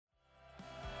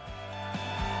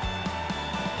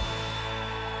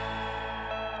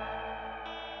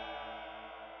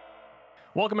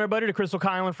Welcome, everybody, to Crystal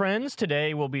Kyle and Friends.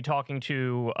 Today, we'll be talking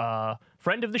to a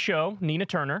friend of the show, Nina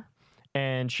Turner,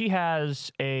 and she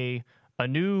has a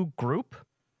new group,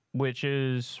 which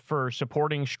is for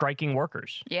supporting striking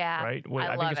workers. Yeah, right.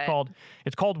 I think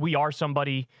it's called We Are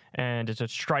Somebody, and it's a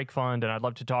strike fund. And I'd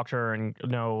love to talk to her and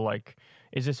know, like,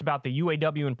 is this about the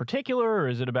UAW in particular, or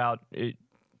is it about, is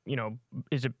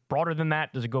it broader than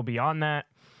that? Does it go beyond that?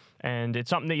 And it's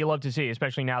something that you love to see,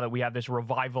 especially now that we have this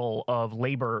revival of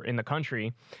labor in the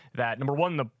country. That, number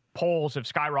one, the polls have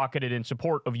skyrocketed in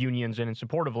support of unions and in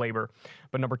support of labor.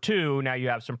 But number two, now you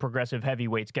have some progressive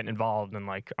heavyweights getting involved and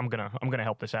like, I'm gonna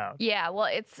help this out. Yeah, well,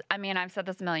 I've said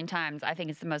this a million times. I think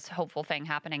it's the most hopeful thing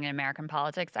happening in American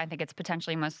politics. I think it's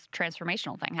potentially the most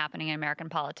transformational thing happening in American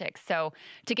politics. So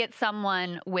to get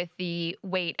someone with the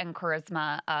weight and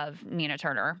charisma of Nina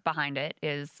Turner behind it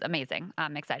is amazing.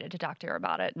 I'm excited to talk to her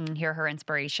about it and hear her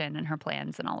inspiration and her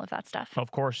plans and all of that stuff.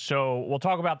 Of course. So we'll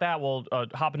talk about that. We'll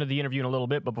hop into the interview in a little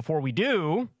bit. But before we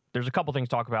do, there's a couple things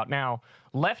to talk about. Now,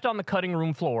 left on the cutting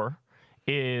room floor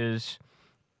is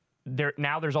there.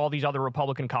 Now there's all these other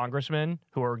Republican congressmen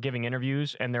who are giving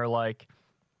interviews, and they're like,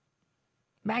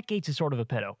 Matt Gaetz is sort of a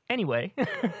pedo. Anyway,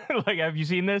 like, have you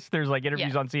seen this? There's like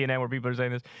interviews on CNN where people are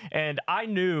saying this. And I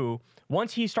knew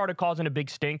once he started causing a big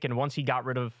stink and once he got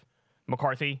rid of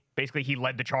McCarthy, basically he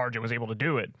led the charge and was able to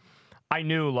do it. I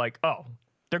knew, like, oh,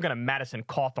 they're going to Madison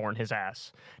Cawthorn his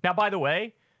ass. Now, by the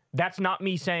way, that's not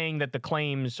me saying that the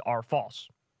claims are false.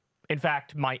 In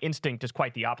fact, my instinct is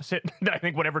quite the opposite. That I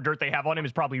think whatever dirt they have on him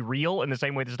is probably real, in the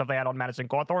same way the stuff they had on Madison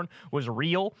Cawthorn was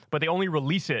real, but they only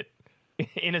release it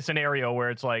in a scenario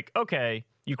where it's like, okay,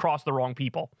 you crossed the wrong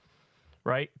people,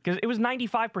 right? Because it was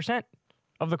 95%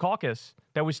 of the caucus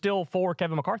that was still for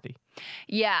Kevin McCarthy.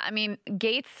 Yeah, I mean,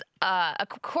 Gaetz,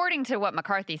 according to what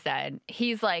McCarthy said,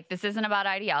 he's like, this isn't about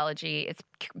ideology. It's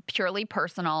purely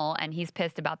personal, and he's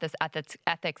pissed about this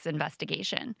ethics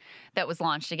investigation that was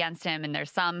launched against him, and there's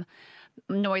some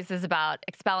noises about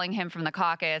expelling him from the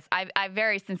caucus. I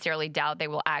very sincerely doubt they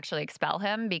will actually expel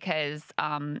him because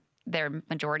their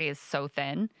majority is so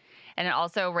thin. And it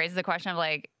also raises the question of,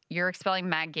 like, you're expelling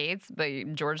Matt Gaetz,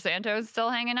 but George Santos still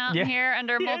hanging out in here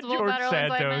under multiple federal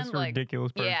indictments. Like,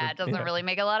 ridiculous person. Yeah, it doesn't really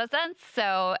make a lot of sense.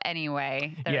 So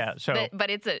anyway, but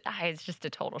it's just a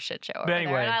total shit show over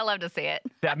there, and I love to see it.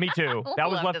 Yeah, me too.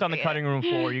 That was left on the cutting room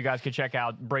floor. You guys could check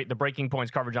out the Breaking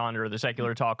Points coverage on it or the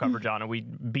Secular Talk coverage on it. We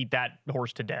beat that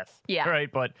horse to death. Yeah. Right.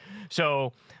 But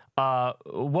so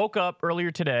woke up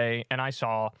earlier today and I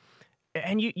saw,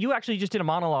 and you actually just did a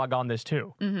monologue on this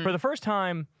too. Mm-hmm. For the first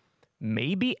time,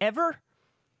 maybe ever,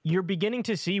 you're beginning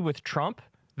to see with Trump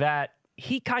that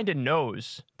he kind of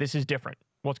knows this is different,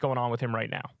 what's going on with him right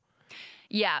now.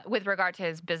 Yeah, with regard to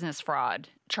his business fraud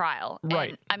trial. Right.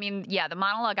 And, I mean, yeah, the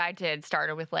monologue I did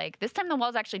started with, like, this time the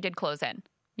walls actually did close in.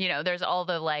 You know, there's all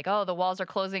the, like, oh, the walls are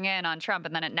closing in on Trump,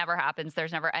 and then it never happens.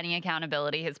 There's never any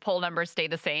accountability. His poll numbers stay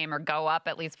the same or go up,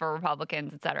 at least for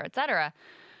Republicans, et cetera, et cetera.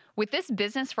 With this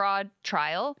business fraud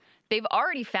trial, they've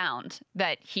already found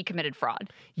that he committed fraud.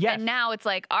 Yes. And now it's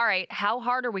like, all right, how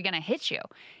hard are we going to hit you?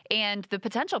 And the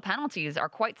potential penalties are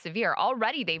quite severe.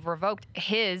 Already they've revoked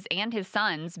his and his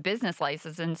son's business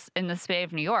license in the state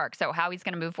of New York. So how he's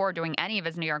going to move forward doing any of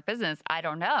his New York business, I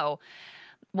don't know.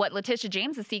 What Letitia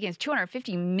James is seeking is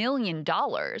 $250 million,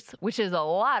 which is a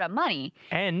lot of money.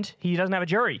 And he doesn't have a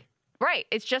jury. Right.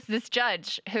 It's just this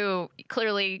judge who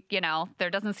clearly, there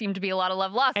doesn't seem to be a lot of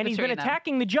love lost. And he's been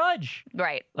attacking the judge.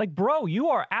 Right. Like, bro, you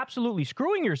are absolutely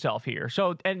screwing yourself here.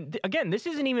 So, and again, this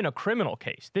isn't even a criminal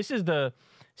case. This is the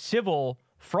civil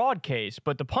fraud case,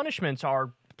 but the punishments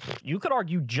are, you could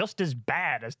argue, just as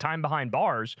bad as time behind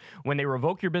bars when they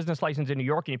revoke your business license in New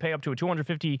York and you pay up to a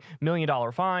 $250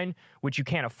 million fine, which you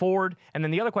can't afford. And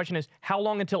then the other question is, how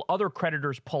long until other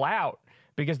creditors pull out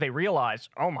because they realize,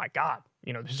 oh my God,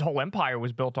 this whole empire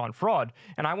was built on fraud.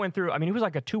 And I went through, it was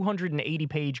like a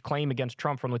 280-page claim against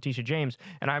Trump from Letitia James.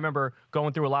 And I remember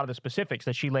going through a lot of the specifics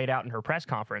that she laid out in her press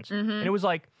conference. Mm-hmm. And it was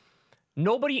like,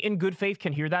 nobody in good faith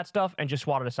can hear that stuff and just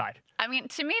swat it aside.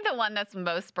 To me, the one that's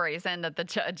most brazen that the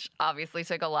judge obviously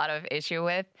took a lot of issue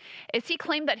with is he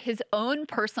claimed that his own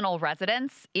personal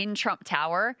residence in Trump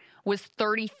Tower was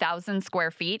 30,000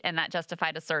 square feet, and that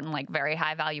justified a certain, very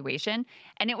high valuation.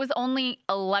 And it was only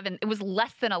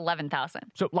less than 11,000.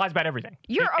 So it lies about everything.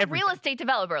 You're a real estate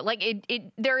developer.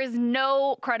 There is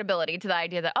no credibility to the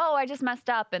idea that, oh, I just messed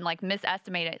up and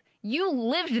misestimated. You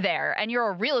lived there and you're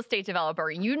a real estate developer.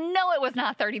 You know it was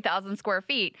not 30,000 square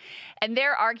feet. And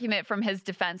their argument from his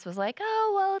defense was like,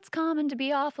 oh, well, it's common to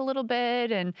be off a little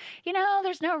bit. And,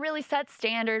 there's no really set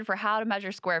standard for how to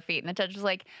measure square feet. And the judge was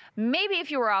like, maybe if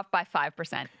you were off by 5%,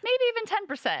 maybe even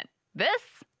 10%. This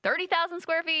 30,000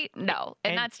 square feet? No.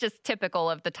 And that's just typical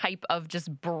of the type of just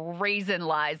brazen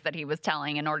lies that he was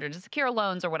telling in order to secure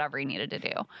loans or whatever he needed to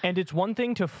do. And it's one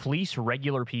thing to fleece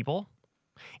regular people.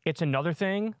 It's another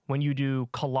thing when you do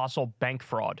colossal bank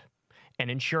fraud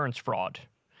and insurance fraud,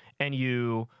 and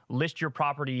you list your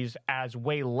properties as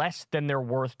way less than they're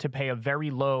worth to pay a very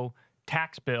low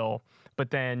tax bill, but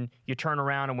then you turn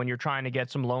around and when you're trying to get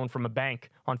some loan from a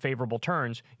bank on favorable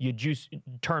terms, you juice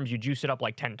it up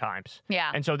like 10 times.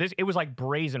 Yeah. And so it was like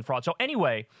brazen fraud. So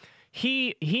anyway,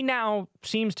 he now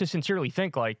seems to sincerely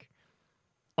think like,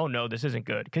 oh no, this isn't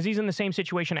good. Because he's in the same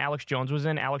situation Alex Jones was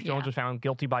in. Alex Jones was found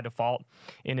guilty by default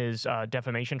in his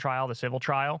defamation trial, the civil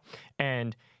trial.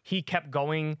 And he kept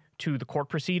going to the court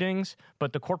proceedings,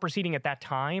 but the court proceeding at that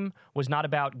time was not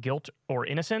about guilt or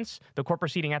innocence. The court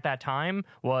proceeding at that time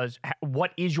was,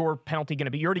 what is your penalty going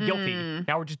to be? You're already guilty.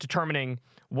 Now we're just determining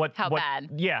how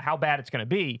bad it's going to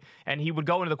be. And he would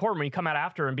go into the courtroom and he'd come out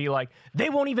after and be like,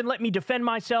 they won't even let me defend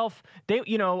myself.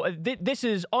 This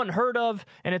is unheard of.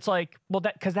 And it's like, well,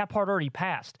 because that part already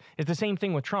passed. It's the same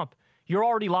thing with Trump. You're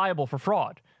already liable for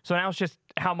fraud. So now it's just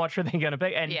how much are they going to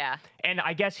pay? And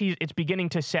I guess it's beginning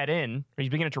to set in, or he's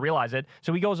beginning to realize it.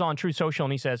 So he goes on Truth Social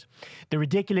and he says, the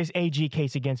ridiculous AG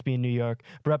case against me in New York,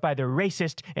 brought by the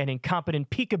racist and incompetent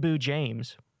Peekaboo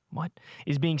James,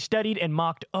 is being studied and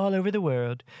mocked all over the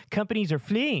world. Companies are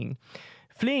fleeing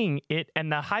it,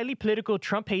 and the highly political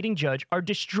Trump-hating judge are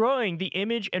destroying the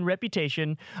image and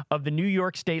reputation of the New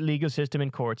York state legal system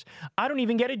and courts. I don't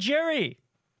even get a jury.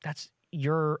 That's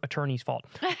your attorney's fault.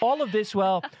 All of this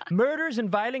while murders and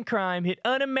violent crime hit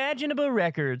unimaginable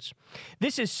records.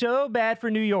 This is so bad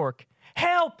for New York.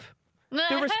 Help!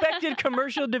 The respected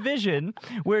commercial division,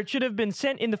 where it should have been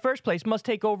sent in the first place, must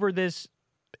take over this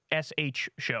SH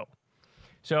show.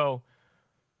 So,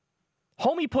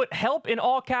 homie put help in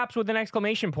all caps with an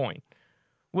exclamation point,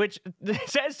 which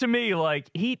says to me, like,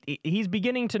 he's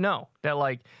beginning to know that,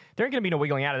 like, there ain't going to be no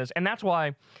wiggling out of this. And that's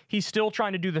why he's still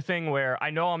trying to do the thing where I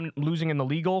know I'm losing in the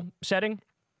legal setting.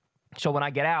 So when I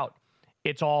get out,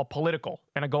 it's all political,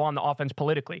 and I go on the offense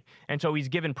politically. And so he's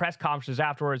given press conferences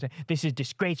afterwards. This is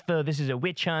disgraceful. This is a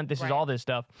witch hunt. This is all this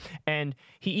stuff. And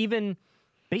he even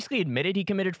basically admitted he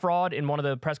committed fraud in one of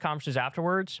the press conferences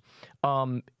afterwards.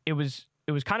 It was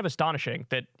kind of astonishing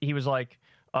that he was like,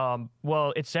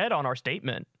 well, it said on our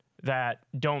statement that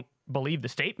don't believe the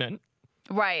statement.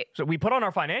 Right. So we put on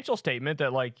our financial statement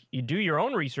that, like, you do your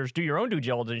own research, do your own due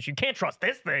diligence. You can't trust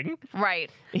this thing. Right.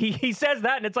 He says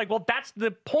that, and it's like, well, that's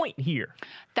the point here.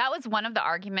 That was one of the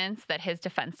arguments that his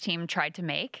defense team tried to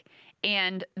make,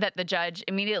 and that the judge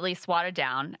immediately swatted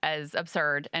down as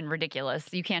absurd and ridiculous.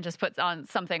 You can't just put on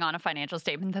something on a financial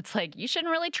statement that's like, you shouldn't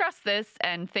really trust this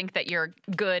and think that you're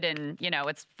good and,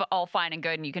 it's all fine and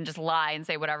good and you can just lie and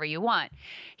say whatever you want.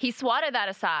 He swatted that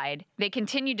aside. They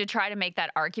continued to try to make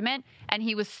that argument, and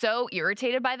he was so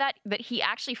irritated by that he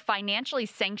actually financially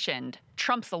sanctioned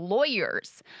Trump's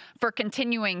lawyers for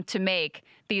continuing to make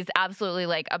these absolutely,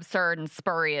 like, absurd and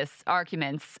spurious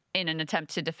arguments in an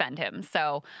attempt to defend him.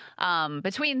 So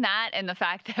between that and the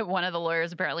fact that one of the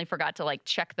lawyers apparently forgot to, like,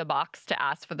 check the box to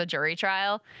ask for the jury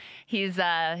trial, he's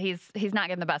not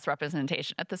getting the best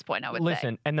representation at this point, I would say.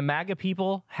 Listen, and the MAGA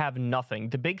people have nothing.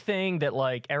 The big thing that,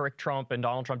 like, Eric Trump and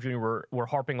Donald Trump Jr. were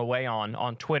harping away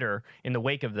on Twitter in the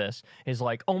wake of this is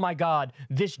like, oh my God,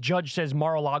 this judge says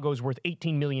Mar-a-Lago is worth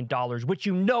 $18 million, which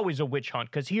is a witch hunt,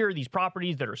 because here are these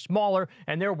properties that are smaller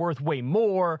and they're worth way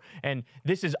more, and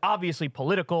this is obviously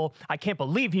political. I can't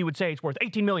believe he would say it's worth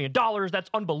 $18 million.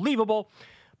 That's unbelievable.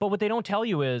 But what they don't tell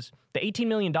you is the $18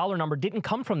 million number didn't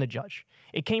come from the judge.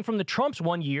 It came from the Trumps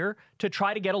one year to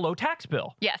try to get a low tax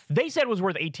bill. Yes. They said it was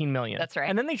worth $18 million. That's right.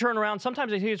 And then they turn around.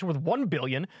 Sometimes they say it's worth $1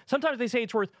 billion. Sometimes they say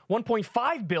it's worth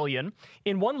 $1.5 billion.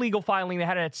 In one legal filing, they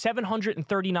had it at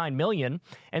 $739 million.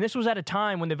 And this was at a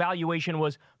time when the valuation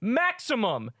was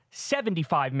maximum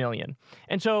 $75 million.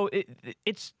 And so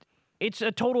it's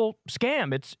a total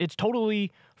scam. It's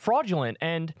totally fraudulent.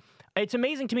 And it's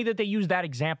amazing to me that they use that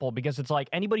example, because it's like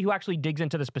anybody who actually digs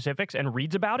into the specifics and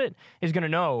reads about it is going to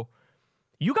know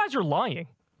you guys are lying.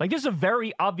 Like, this is a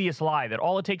very obvious lie that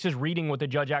all it takes is reading what the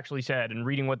judge actually said and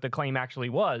reading what the claim actually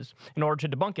was in order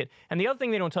to debunk it. And the other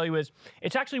thing they don't tell you is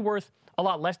it's actually worth a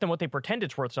lot less than what they pretend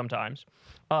it's worth sometimes,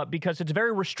 because it's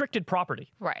very restricted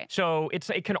property. Right. So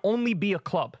it can only be a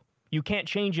club. You can't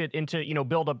change it into,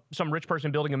 some rich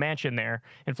person building a mansion there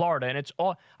in Florida. And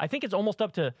I think it's almost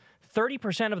up to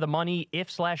 30% of the money,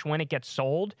 when it gets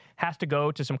sold, has to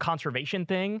go to some conservation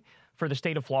thing for the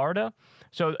state of Florida.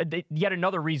 So yet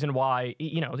another reason why,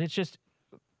 it's just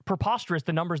preposterous,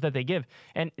 the numbers that they give.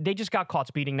 And they just got caught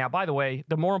speeding. Now, by the way,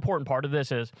 the more important part of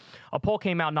this is a poll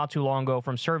came out not too long ago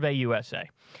from Survey USA.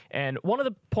 And one of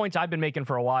the points I've been making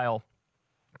for a while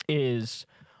is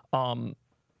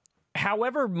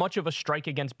however much of a strike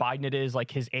against Biden it is,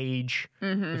 like his age,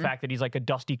 the fact that he's like a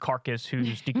dusty carcass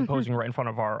who's decomposing right in front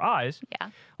of our eyes. Yeah.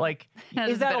 Like,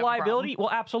 is that a liability? Well,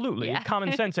 absolutely. Yeah.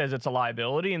 Common sense says it's a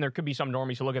liability, and there could be some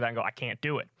normies who look at that and go, I can't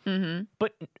do it.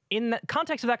 But in the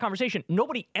context of that conversation,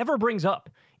 nobody ever brings up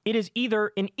it is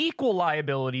either an equal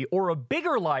liability or a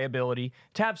bigger liability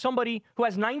to have somebody who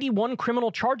has 91 criminal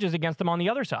charges against them on the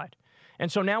other side.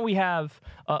 And so now we have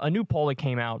a new poll that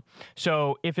came out.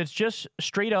 So if it's just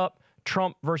straight up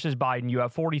Trump versus Biden, you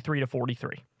have 43 to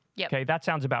 43. Yep. Okay, that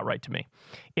sounds about right to me.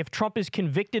 If Trump is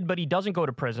convicted but he doesn't go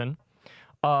to prison,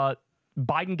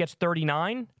 Biden gets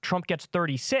 39, Trump gets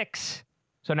 36.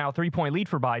 So now a 3-point lead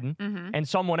for Biden, and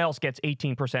someone else gets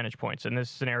 18 percentage points. In this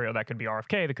scenario, that could be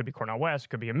RFK, that could be Cornel West, it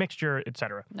could be a mixture, et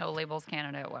cetera. No labels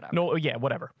candidate, whatever. No, yeah,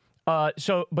 whatever. But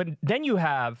then you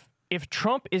have, if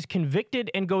Trump is convicted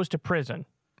and goes to prison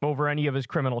over any of his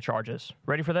criminal charges,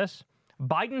 ready for this?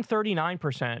 Biden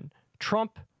 39%,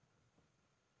 Trump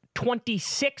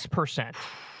 26%,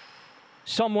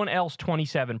 someone else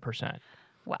 27%.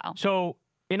 Wow. So,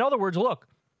 in other words, look,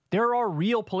 there are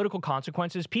real political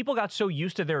consequences. People got so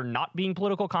used to there not being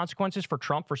political consequences for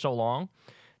Trump for so long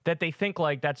that they think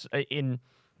like that's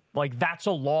that's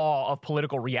a law of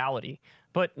political reality.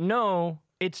 But no,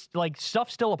 it's like stuff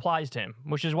still applies to him,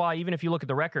 which is why even if you look at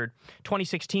the record,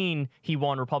 2016 he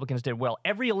won, Republicans did well.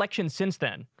 Every election since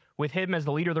then, with him as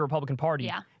the leader of the Republican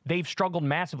Party, they've struggled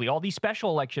massively. All these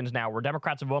special elections now where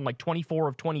Democrats have won like 24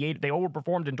 of 28. They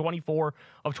overperformed in 24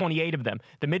 of 28 of them.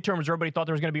 The midterms, everybody thought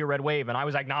there was going to be a red wave, and I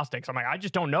was agnostic. So I'm like, I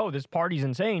just don't know. This party's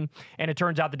insane. And it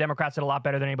turns out the Democrats did a lot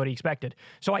better than anybody expected.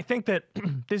 So I think that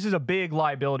this is a big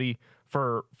liability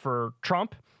for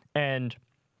Trump. And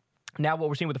now what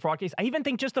we're seeing with the fraud case, I even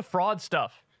think just the fraud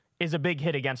stuff is a big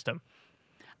hit against him.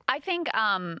 I think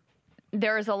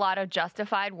there is a lot of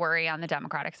justified worry on the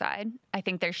Democratic side. I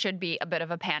think there should be a bit of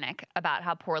a panic about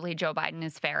how poorly Joe Biden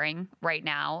is faring right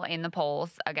now in the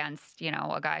polls against,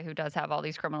 a guy who does have all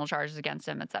these criminal charges against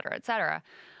him, et cetera, et cetera.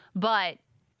 But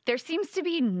there seems to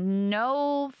be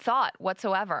no thought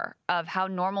whatsoever of how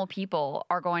normal people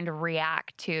are going to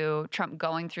react to Trump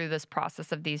going through this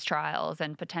process of these trials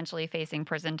and potentially facing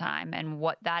prison time, and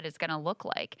what that is going to look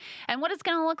like. And what it's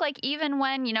going to look like even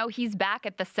when, he's back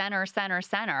at the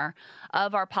center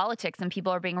of our politics and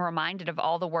people are being reminded of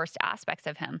all the worst aspects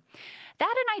of him.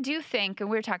 That, and I do think, and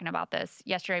we were talking about this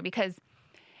yesterday, because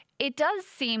it does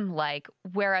seem like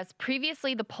whereas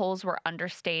previously the polls were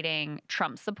understating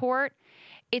Trump's support,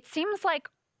 it seems like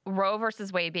Roe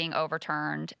versus Wade being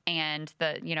overturned and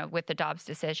with the Dobbs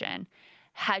decision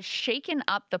has shaken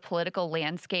up the political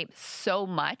landscape so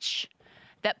much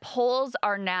that polls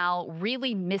are now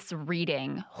really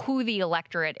misreading who the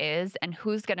electorate is and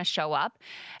who's going to show up.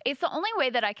 It's the only way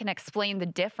that I can explain the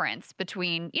difference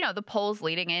between, the polls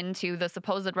leading into the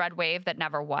supposed red wave that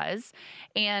never was,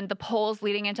 and the polls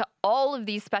leading into all of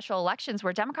these special elections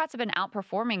where Democrats have been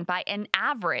outperforming by an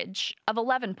average of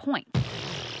 11 points.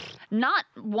 Not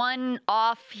one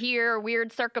off here,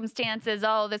 weird circumstances,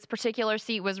 this particular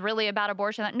seat was really about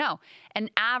abortion. No, an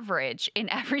average in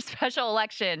every special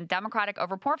election, Democratic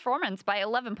overperformance by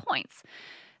 11 points.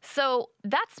 So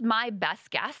that's my best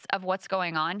guess of what's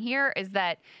going on here is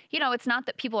that, it's not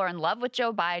that people are in love with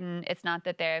Joe Biden. It's not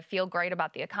that they feel great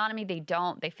about the economy. They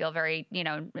don't. They feel very,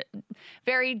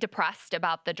 very depressed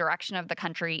about the direction of the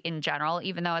country in general,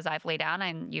 even though as I've laid down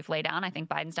and you've laid down, I think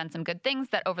Biden's done some good things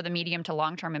that over the medium to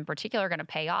long term in particular are going to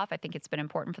pay off. I think it's been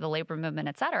important for the labor movement,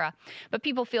 et cetera. But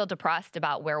people feel depressed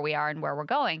about where we are and where we're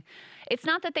going. It's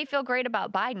not that they feel great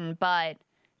about Biden, but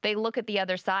they look at the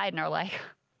other side and are like,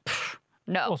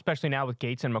 no. Well, especially now with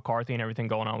Gates and McCarthy and everything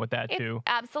going on with that, too.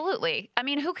 Absolutely. I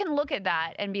mean, who can look at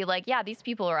that and be like, yeah, these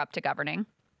people are up to governing?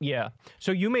 Yeah.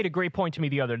 So you made a great point to me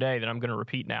the other day that I'm going to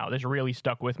repeat now. This really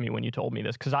stuck with me when you told me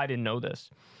this because I didn't know this.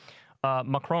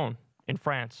 Macron in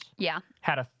France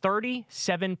had a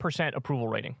 37% approval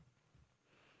rating.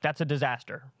 That's a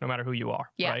disaster, no matter who you are,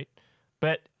 right?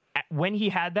 But when he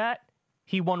had that,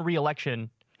 he won re-election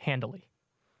handily.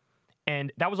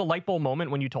 And that was a light bulb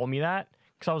moment when you told me that.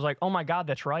 Because I was like, oh my God,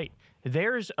 that's right.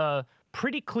 There's a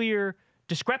pretty clear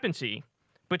discrepancy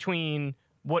between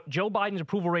what Joe Biden's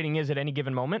approval rating is at any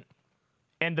given moment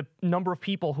and the number of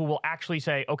people who will actually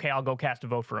say, okay, I'll go cast a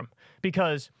vote for him.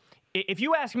 Because if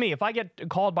you ask me, if I get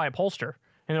called by a pollster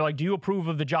and they're like, do you approve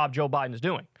of the job Joe Biden's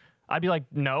doing? I'd be like,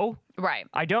 no, right.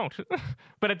 I don't.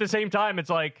 But at the same time,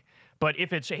 it's like, but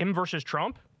if it's him versus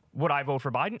Trump, would I vote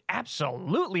for Biden?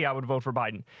 Absolutely, I would vote for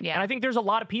Biden. Yeah. And I think there's a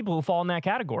lot of people who fall in that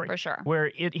category. For sure.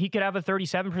 Where he could have a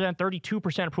 37%,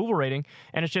 32% approval rating,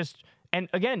 and it's just... And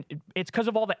again, it's because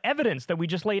of all the evidence that we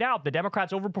just laid out. The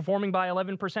Democrats overperforming by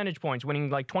 11 percentage points, winning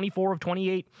like 24 of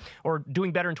 28, or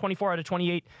doing better in 24 out of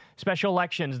 28 special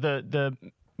elections. The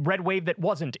red wave that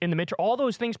wasn't in the midterm. All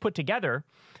those things put together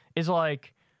is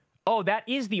like, oh, that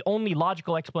is the only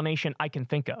logical explanation I can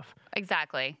think of.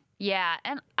 Exactly. Yeah.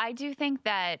 And I do think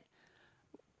that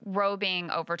Roe being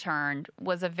overturned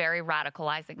was a very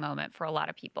radicalizing moment for a lot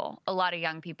of people, a lot of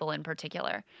young people in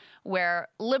particular, where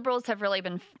liberals have really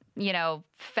been,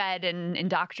 fed and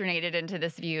indoctrinated into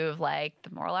this view of like the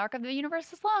moral arc of the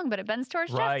universe is long, but it bends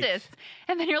towards justice.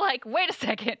 And then you're like, wait a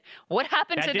second, what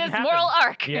happened to this moral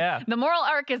arc? Yeah. The moral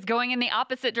arc is going in the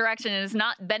opposite direction and is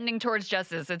not bending towards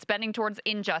justice. It's bending towards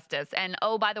injustice. And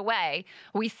oh, by the way,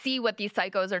 we see what these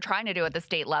psychos are trying to do at the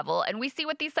state level, and we see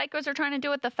what these psychos are trying to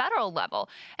do at the federal level.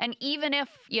 And even if,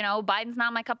 Biden's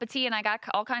not my cup of tea and I got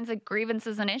all kinds of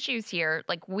grievances and issues here,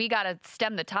 like we got to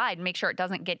stem the tide and make sure it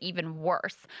doesn't get even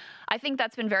worse. I think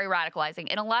that's been very radicalizing.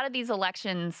 In a lot of these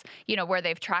elections, where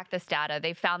they've tracked this data,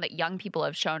 they've found that young people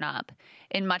have shown up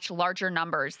in much larger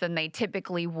numbers than they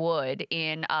typically would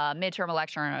in a midterm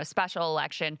election or a special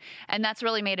election. And that's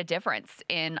really made a difference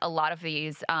in a lot of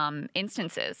these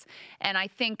instances. And I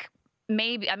think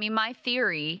my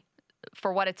theory,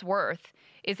 for what it's worth,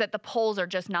 is that the polls are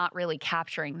just not really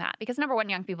capturing that. Because number one,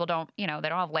 young people don't, they don't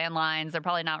have landlines. They're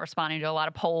probably not responding to a lot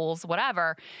of polls,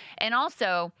 whatever. And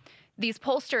also, these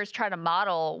pollsters try to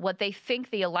model what they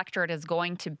think the electorate is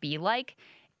going to be like.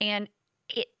 And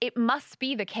it must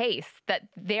be the case that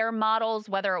their models,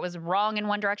 whether it was wrong in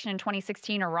one direction in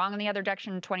 2016 or wrong in the other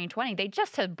direction in 2020, they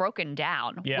just have broken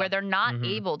down where they're not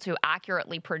able to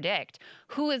accurately predict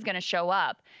who is going to show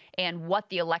up and what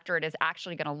the electorate is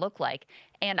actually going to look like.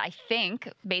 And I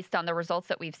think, based on the results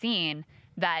that we've seen,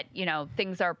 that,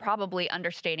 things are probably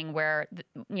understating where,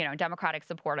 Democratic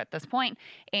support at this point,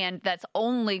 and that's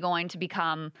only going to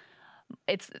become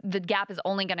the gap is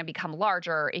only going to become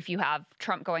larger if you have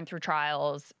Trump going through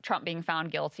trials, Trump being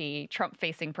found guilty, Trump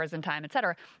facing prison time, et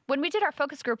cetera. When we did our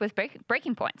focus group with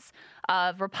Breaking Points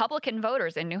of Republican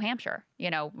voters in New Hampshire,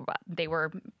 they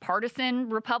were partisan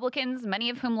Republicans, many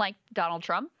of whom liked Donald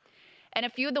Trump, and a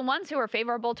few of the ones who were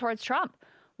favorable towards Trump.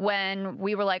 When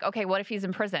we were like, okay, what if he's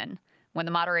in prison? When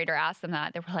the moderator asked them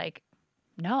that, they were like,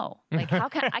 no, like how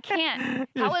does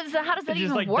that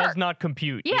even like, work? Does not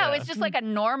compute. Yeah, it's just like a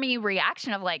normie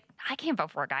reaction of like, I can't vote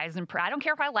for a guy who's in prison. I don't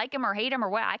care if I like him or hate him or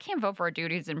what. I can't vote for a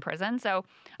dude who's in prison. So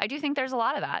I do think there's a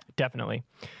lot of that. Definitely.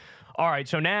 All right,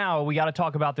 so now we got to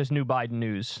talk about this new Biden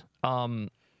news.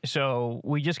 So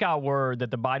we just got word that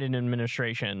the Biden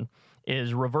administration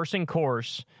is reversing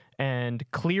course and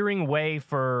clearing way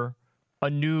for a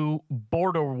new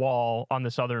border wall on the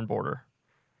southern border.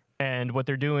 And what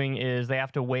they're doing is they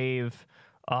have to waive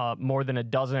more than a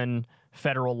dozen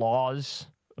federal laws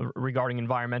regarding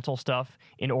environmental stuff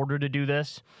in order to do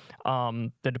this.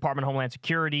 The Department of Homeland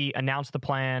Security announced the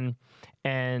plan,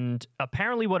 and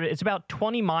apparently it's about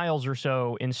 20 miles or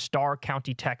so in Starr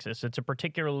County, Texas. It's a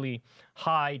particularly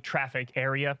high traffic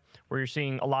area where you're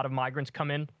seeing a lot of migrants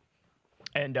come in.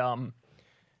 And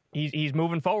he's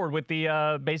moving forward with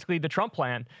the basically the Trump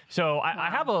plan. So I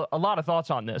have a lot of thoughts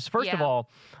on this. First of all,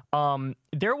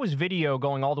 there was video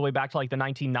going all the way back to like the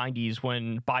 1990s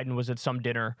when Biden was at some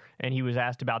dinner and he was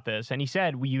asked about this, and he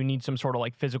said, you need some sort of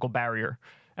like physical barrier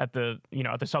at the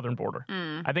southern border.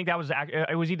 I think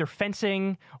it was either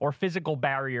fencing or physical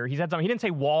barrier. He said something. He didn't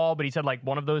say wall, but he said like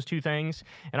one of those two things.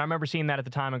 And I remember seeing that at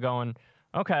the time and going,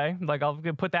 okay, like I'll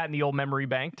put that in the old memory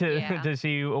bank to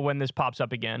see when this pops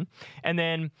up again. And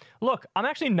then, look, I'm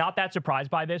actually not that surprised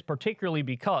by this, particularly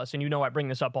because, and I bring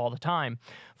this up all the time,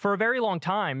 for a very long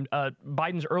time,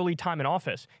 Biden's early time in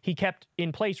office, he kept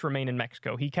in place Remain in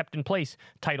Mexico. He kept in place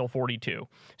Title 42.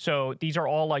 So these are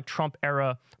all like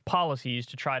Trump-era policies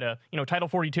to try to, Title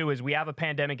 42 is we have a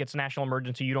pandemic, it's a national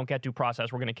emergency, you don't get due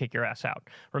process, we're going to kick your ass out.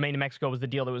 Remain in Mexico was the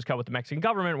deal that was cut with the Mexican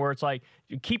government where it's like,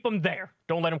 you keep them there,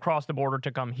 don't let them cross the border to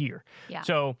come here. Yeah.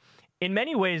 So in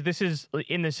many ways, this is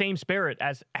in the same spirit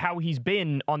as how he's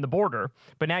been on the border,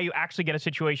 but now you actually get a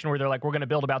situation where they're like, we're going to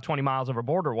build about 20 miles of a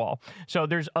border wall. So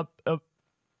there's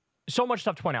so much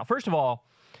stuff to point out. First of all,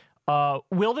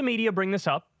 will the media bring this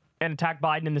up and attack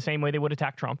Biden in the same way they would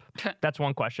attack Trump? That's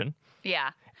one question.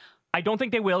 Yeah. I don't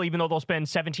think they will, even though they'll spend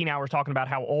 17 hours talking about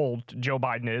how old Joe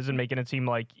Biden is and making it seem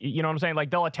like, you know what I'm saying? Like,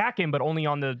 they'll attack him, but only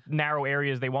on the narrow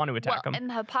areas they want to attack him. And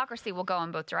the hypocrisy will go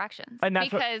in both directions. And that's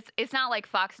because it's not like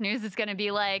Fox News is going to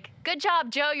be like, good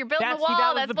job, Joe, you're building the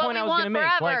wall. That That's what we want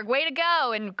forever. Way to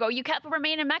go. And you kept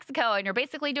remaining in Mexico, and you're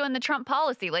basically doing the Trump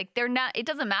policy. Like, they're not, it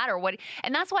doesn't matter what,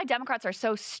 and that's why Democrats are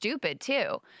so stupid,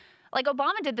 too. Like,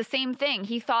 Obama did the same thing.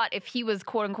 He thought if he was,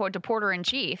 quote unquote, deporter in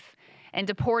chief, and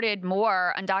deported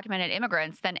more undocumented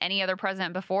immigrants than any other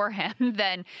president before him,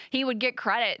 then he would get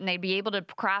credit and they'd be able to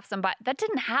craft some. That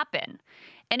didn't happen.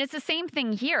 And it's the same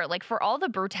thing here. Like, for all the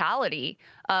brutality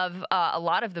of a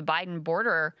lot of the Biden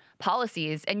border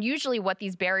policies, and usually what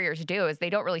these barriers do is they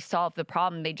don't really solve the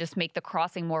problem. They just make the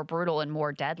crossing more brutal and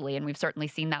more deadly. And we've certainly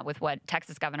seen that with what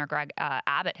Texas Governor Greg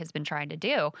Abbott has been trying to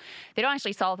do. They don't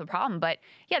actually solve the problem. But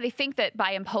yeah, they think that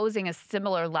by imposing a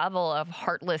similar level of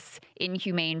heartless,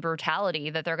 inhumane brutality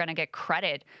that they're going to get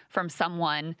credit from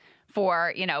someone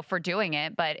for doing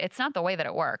it, but it's not the way that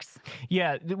it works.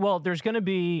 Yeah, well, there's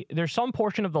some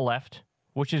portion of the left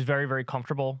which is very, very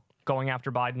comfortable going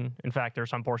after Biden. In fact, there's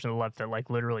some portion of the left that like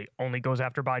literally only goes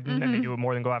after Biden, and they do it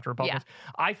more than go after Republicans.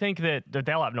 Yeah. I think that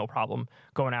they'll have no problem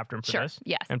going after him for this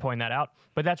and pointing that out.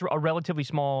 But that's a relatively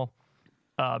small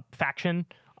faction.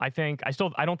 I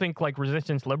don't think like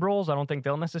resistance liberals, I don't think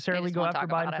they'll necessarily go after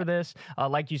Biden for this.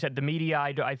 Like you said, the media,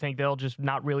 I think they'll just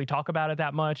not really talk about it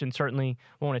that much and certainly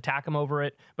won't attack him over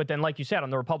it. But then, like you said,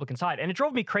 on the Republican side, and it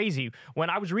drove me crazy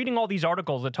when I was reading all these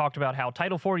articles that talked about how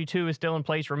Title 42 is still in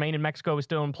place, Remain in Mexico is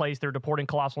still in place, they're deporting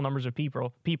colossal numbers of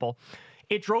people.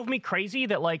 It drove me crazy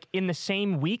that, like, in the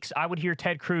same weeks, I would hear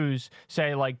Ted Cruz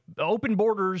say, like, open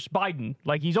borders Biden.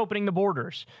 Like, he's opening the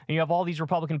borders. And you have all these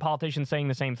Republican politicians saying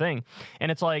the same thing.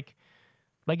 And it's like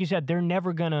you said, they're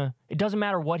never going to, it doesn't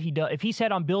matter what he does. If he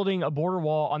said, I'm building a border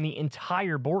wall on the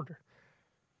entire border,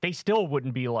 they still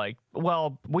wouldn't be like,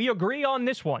 well, we agree on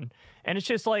this one. And it's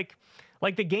just like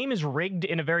the game is rigged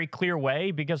in a very clear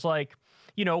way because, like,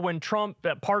 you know, when Trump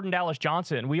pardoned Alice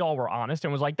Johnson, we all were honest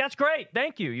and was like, that's great.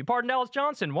 Thank you. You pardoned Alice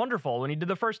Johnson. Wonderful. When he did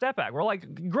the First Step Act, we're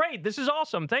like, great. This is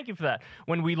awesome. Thank you for that.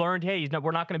 When we learned, hey,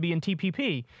 we're not going to be in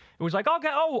TPP, it was like,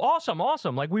 okay, oh,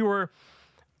 awesome. Like, we were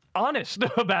honest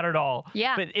about it all.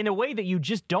 Yeah. But in a way that you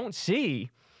just don't see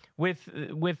with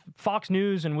Fox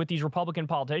News and with these Republican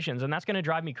politicians, and that's going to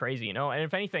drive me crazy, you know? And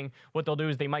if anything, what they'll do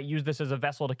is they might use this as a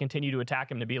vessel to continue to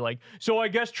attack him, to be like, so I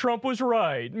guess Trump was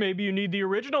right. Maybe you need the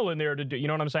original in there to do, you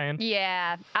know what I'm saying?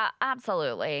 Yeah,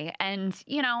 absolutely. And,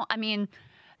 you know, I mean,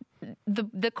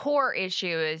 the core issue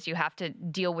is you have to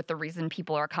deal with the reason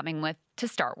people are coming with to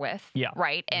start with,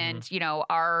 right? And, you know,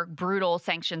 our brutal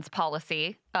sanctions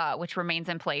policy, which remains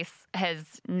in place, has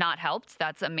not helped.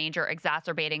 That's a major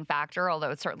exacerbating factor,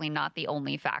 although it's certainly not the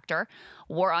only factor.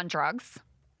 War on drugs,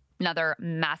 another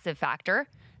massive factor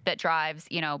that drives,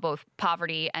 you know, both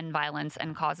poverty and violence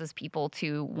and causes people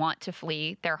to want to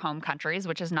flee their home countries,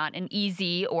 which is not an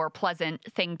easy or pleasant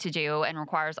thing to do and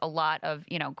requires a lot of,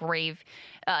 you know, grave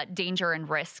danger and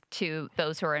risk to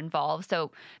those who are involved.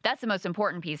 So that's the most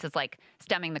important piece, is like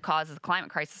stemming the cause of the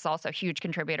climate crisis, also a huge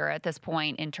contributor at this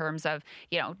point in terms of,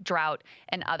 you know, drought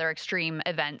and other extreme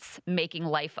events making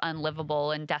life unlivable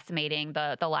and decimating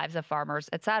the lives of farmers,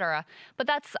 et cetera. But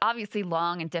that's obviously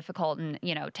long and difficult and,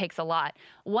 you know, takes a lot.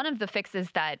 One of the fixes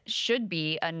that should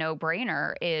be a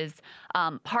no-brainer is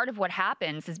part of what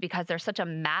happens is because there's such a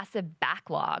massive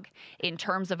backlog in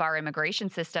terms of our immigration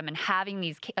system and having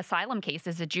these asylum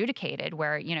cases adjudicated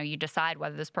where, you know, you decide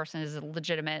whether this person is a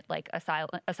legitimate, like,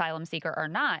 asylum seeker or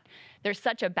not. There's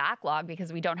such a backlog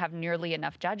because we don't have nearly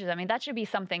enough judges. I mean, that should be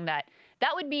something that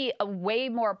would be a way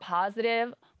more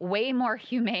positive, way more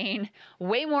humane,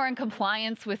 way more in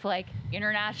compliance with, like,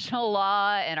 international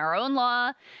law and our own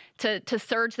law to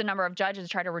surge the number of judges,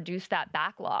 try to reduce that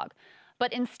backlog.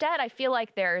 But instead, I feel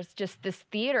like there's just this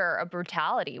theater of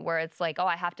brutality where it's like, oh,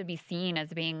 I have to be seen as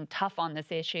being tough on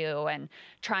this issue and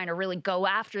trying to really go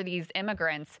after these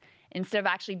immigrants instead of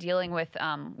actually dealing with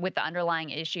the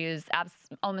underlying issues.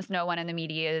 Almost no one in the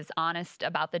media is honest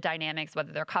about the dynamics,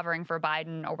 whether they're covering for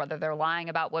Biden or whether they're lying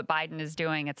about what Biden is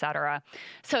doing, et cetera.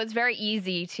 So it's very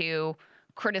easy to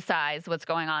criticize what's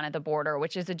going on at the border,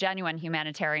 which is a genuine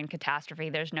humanitarian catastrophe.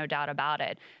 There's no doubt about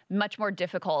it. Much more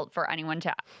difficult for anyone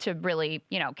to really,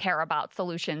 you know, care about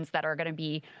solutions that are going to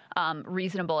be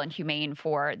reasonable and humane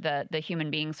for the human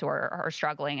beings who are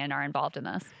struggling and are involved in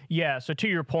this. Yeah. So to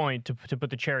your point, to put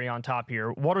the cherry on top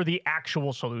here, what are the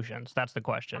actual solutions? That's the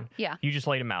question. Yeah. You just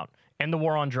laid them out. And the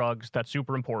war on drugs, that's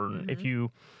super important. If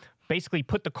you basically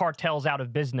put the cartels out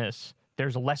of business,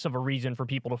 there's less of a reason for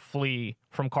people to flee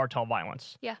from cartel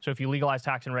violence. Yeah. So if you legalize,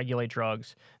 tax, and regulate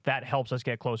drugs, that helps us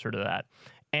get closer to that.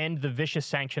 end the vicious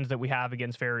sanctions that we have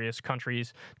against various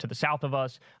countries to the south of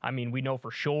us. I mean, we know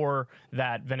for sure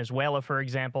that Venezuela, for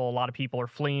example, a lot of people are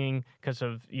fleeing because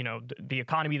of, the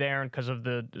economy there and because of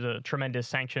the tremendous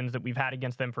sanctions that we've had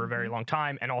against them for a very long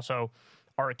time. And also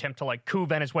our attempt to coup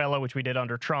Venezuela, which we did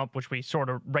under Trump, which we sort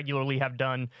of regularly have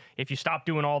done. If you stop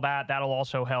doing all that, that'll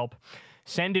also help.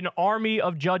 Send an army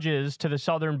of judges to the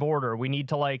southern border. We need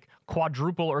to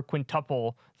quadruple or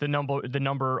quintuple the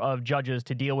number of judges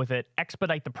to deal with it.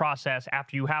 Expedite the process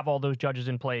after you have all those judges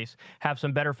in place. Have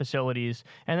some better facilities,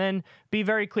 and then be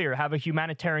very clear. Have a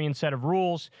humanitarian set of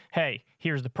rules. Hey,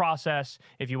 here's the process.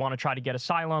 If you want to try to get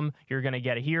asylum, you're going to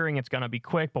get a hearing. It's going to be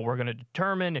quick, but we're going to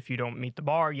determine if you don't meet the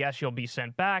bar. Yes, you'll be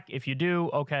sent back. If you do,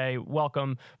 okay,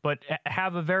 welcome. But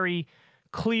have a very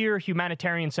clear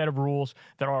humanitarian set of rules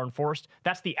that are enforced.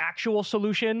 That's the actual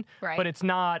solution, right. But it's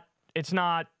not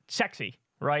sexy,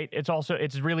 right?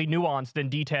 It's really nuanced and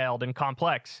detailed and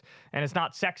complex, and it's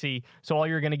not sexy. So all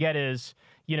you're going to get is,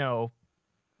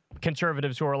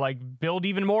 conservatives who are build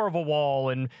even more of a wall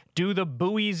and do the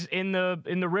buoys in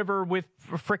the river with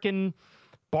frickin'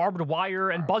 barbed wire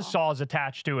and buzzsaws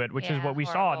attached to it, which is what we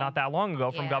saw not that long ago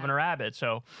from Governor Abbott.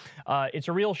 So it's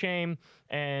a real shame,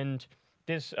 and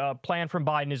this plan from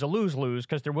Biden is a lose-lose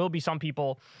because there will be some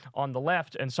people on the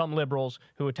left and some liberals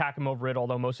who attack him over it,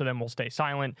 although most of them will stay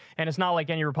silent. And it's not like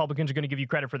any Republicans are going to give you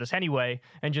credit for this anyway.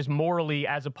 And just morally,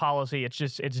 as a policy,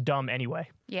 it's dumb anyway.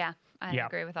 Yeah, I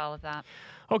agree with all of that.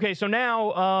 Okay, so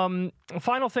now,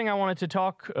 final thing I wanted to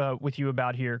talk with you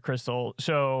about here, Crystal.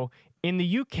 So in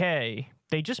the UK,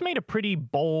 they just made a pretty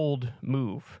bold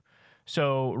move.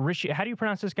 So Rishi, how do you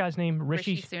pronounce this guy's name?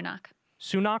 Rishi Sunak.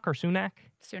 Sunak or Sunak?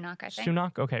 Sunak, I think.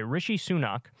 Sunak? Okay, Rishi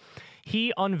Sunak.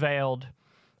 He unveiled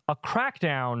a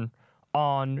crackdown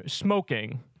on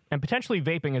smoking and potentially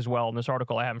vaping as well. In this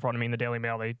article I have in front of me in the Daily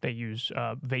Mail, they use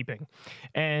vaping.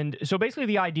 And so basically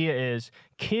the idea is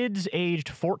kids aged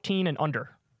 14 and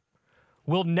under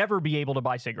will never be able to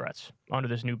buy cigarettes under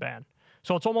this new ban.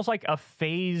 So it's almost like a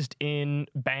phased-in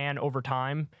ban over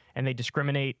time, and they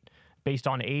discriminate based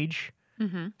on age.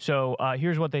 Mm-hmm. So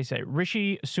here's what they say.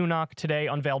 Rishi Sunak today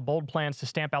unveiled bold plans to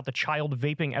stamp out the child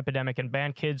vaping epidemic and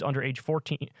ban kids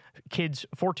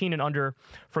 14 and under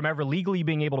from ever legally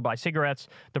being able to buy cigarettes.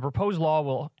 The proposed law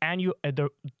will I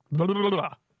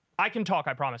can talk,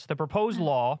 I promise. The proposed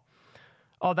law.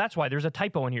 Oh, that's why there's a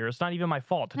typo in here. It's not even my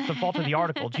fault. It's the fault of the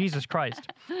article. Jesus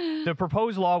Christ. The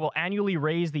proposed law will annually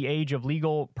raise the age of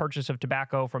legal purchase of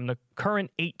tobacco from the current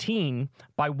 18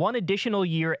 by 1 additional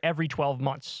year every 12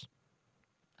 months.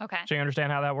 Okay. So you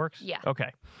understand how that works? Yeah. Okay.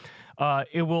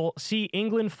 It will see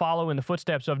England follow in the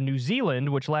footsteps of New Zealand,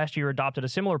 which last year adopted a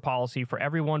similar policy for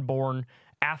everyone born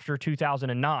after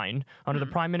 2009. Under the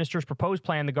Prime Minister's proposed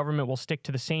plan, the government will stick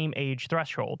to the same age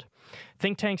threshold.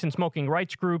 Think tanks and smoking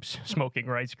rights groups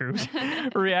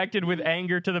reacted with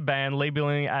anger to the ban,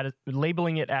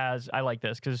 labeling it as, I like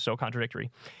this because it's so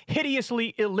contradictory,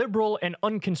 hideously illiberal and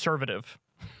unconservative.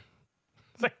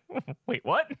 It's like, wait,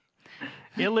 what?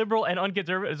 Illiberal and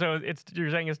unconservative. So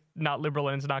you're saying it's not liberal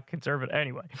and it's not conservative.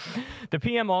 Anyway, the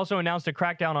PM also announced a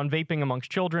crackdown on vaping amongst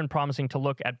children, promising to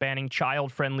look at banning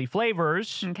child-friendly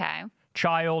flavors. Okay.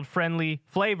 Child-friendly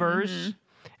flavors.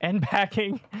 And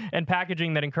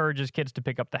packaging that encourages kids to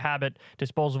pick up the habit.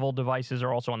 Disposable devices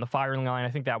are also on the firing line. I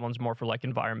think that one's more for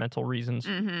environmental reasons,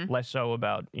 less so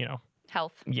about,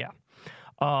 health. Yeah.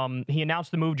 He announced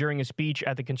the move during a speech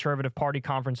at the Conservative Party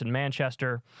conference in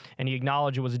Manchester, and he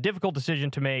acknowledged it was a difficult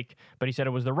decision to make, but he said it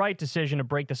was the right decision to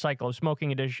break the cycle of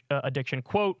smoking addiction.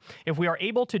 Quote, if we are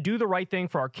able to do the right thing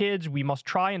for our kids, we must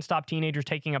try and stop teenagers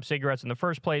taking up cigarettes in the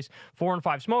first place. 4 in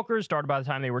 5 smokers started by the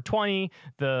time they were 20.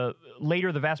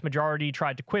 Later, the vast majority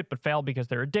tried to quit but failed because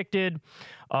they're addicted.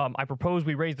 I propose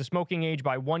we raise the smoking age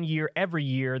by 1 year every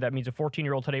year. That means a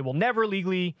 14-year-old today will never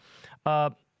legally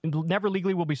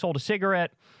will be sold a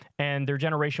cigarette, and their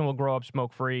generation will grow up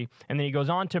smoke-free. And then he goes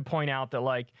on to point out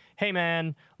that, hey,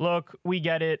 man, look, we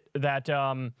get it, that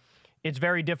it's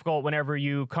very difficult whenever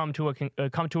you come to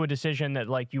a decision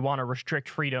that, you want to restrict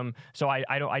freedom. So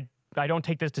I don't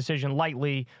take this decision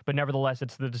lightly, but nevertheless,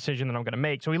 it's the decision that I'm going to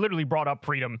make. So he literally brought up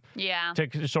freedom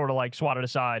to sort of swat it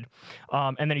aside.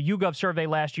 And then a YouGov survey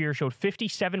last year showed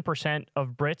 57%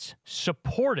 of Brits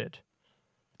supported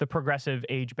the progressive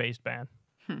age-based ban.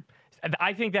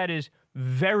 I think that is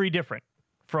very different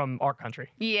from our country.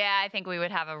 Yeah, I think we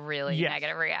would have a really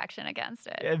negative reaction against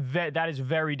it. That is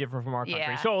very different from our country.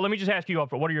 Yeah. So let me just ask you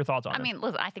up, what are your thoughts on it? I mean,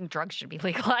 listen, I think drugs should be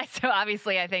legalized. So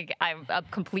obviously, I think a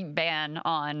complete ban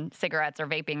on cigarettes or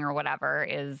vaping or whatever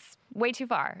is way too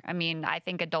far. I mean, I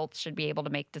think adults should be able to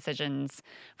make decisions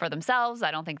for themselves.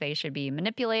 I don't think they should be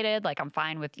manipulated. Like, I'm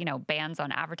fine with, bans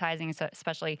on advertising,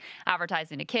 especially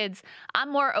advertising to kids.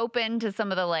 I'm more open to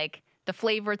some of the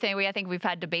flavor thing. I think we've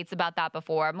had debates about that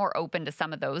before. I'm more open to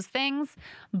some of those things,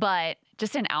 but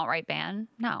just an outright ban,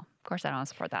 no. Of course, I don't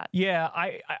support that. Yeah,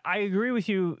 I agree with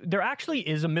you. There actually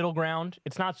is a middle ground.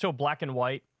 It's not so black and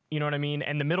white. You know what I mean?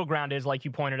 And the middle ground is, like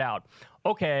you pointed out,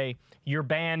 okay, you're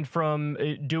banned from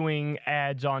doing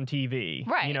ads on TV.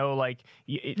 Right.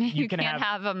 You can't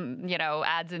have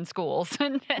ads in schools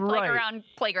and right. around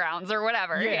playgrounds or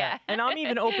whatever. Yeah. And I'm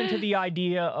even open to the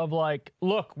idea of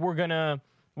look,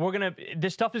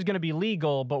 this stuff is gonna be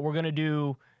legal, but we're gonna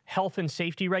do health and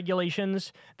safety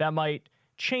regulations that might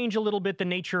change a little bit the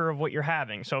nature of what you're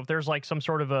having. So if there's some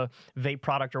sort of a vape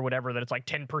product or whatever that it's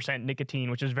 10%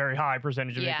 nicotine, which is very high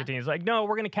percentage of nicotine, it's no,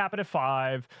 we're going to cap it at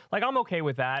 5. I'm okay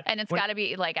with that. And it's got to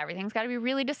be everything's got to be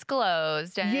really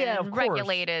disclosed and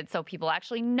regulated so people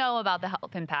actually know about the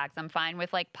health impacts. I'm fine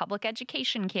with public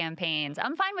education campaigns.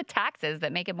 I'm fine with taxes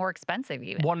that make it more expensive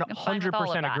even.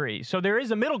 100% agree. So there is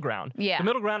a middle ground. Yeah. The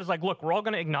middle ground is look, we're all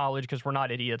going to acknowledge, because we're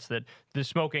not idiots, that the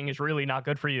smoking is really not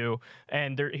good for you.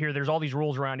 And there's all these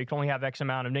rules around. You can only have X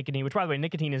amount of nicotine, which, by the way,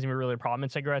 nicotine isn't even really a problem in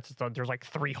cigarettes. There's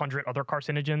 300 other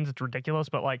carcinogens. It's ridiculous,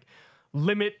 but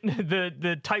limit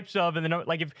the types of, and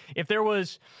if there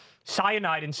was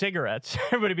cyanide in cigarettes,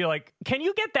 everybody would be like, can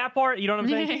you get that part? You know what I'm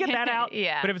saying? Can you get that out?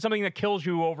 Yeah. But if it's something that kills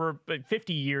you over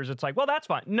 50 years, it's well, that's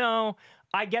fine. No,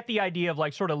 I get the idea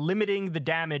of sort of limiting the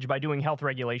damage by doing health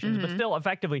regulations, but still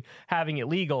effectively having it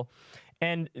legal.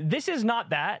 And this is not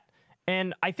that.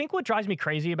 And I think what drives me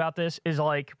crazy about this is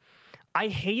I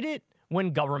hate it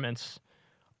when governments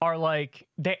are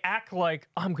they act like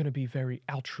I'm going to be very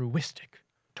altruistic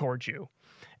towards you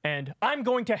and I'm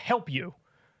going to help you.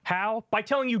 How? By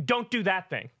telling you don't do that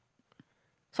thing.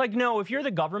 It's no, if you're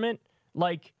the government,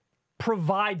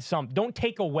 provide something. Don't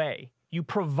take away. You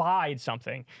provide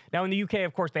something. Now, in the UK,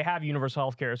 of course, they have universal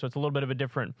health care, so it's a little bit of a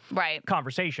different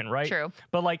conversation, right? True.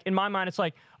 But in my mind, it's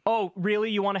oh, really?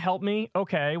 You want to help me?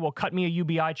 Okay, well, cut me a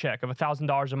UBI check of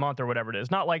 $1,000 a month or whatever it is.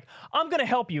 Not I'm going to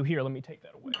help you. Here, let me take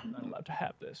that away. I'm not allowed to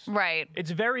have this. Right.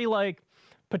 It's very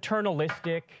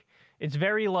paternalistic. It's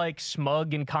very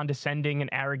smug and condescending and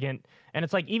arrogant. And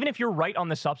it's even if you're right on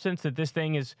the substance that this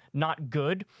thing is not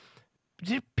good,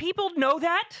 do people know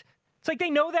that? It's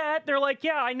they know that. They're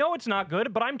yeah, I know it's not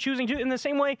good, but I'm choosing to. In the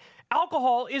same way,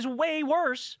 alcohol is way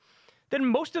worse than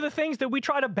most of the things that we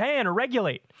try to ban or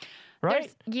regulate.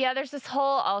 Right? There's this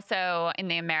whole also in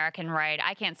the American right.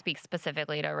 I can't speak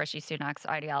specifically to Rishi Sunak's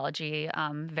ideology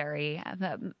very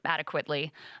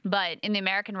adequately, but in the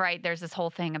American right, there's this whole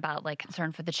thing about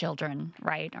concern for the children,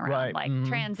 right? Around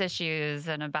trans issues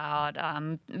and about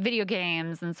video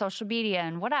games and social media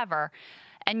and whatever.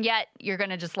 And yet you're going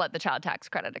to just let the child tax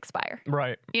credit expire.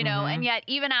 Right. And yet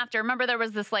even after, remember there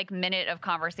was this minute of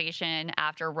conversation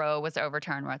after Roe was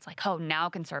overturned where it's oh, now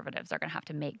conservatives are going to have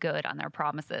to make good on their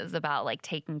promises about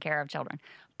taking care of children.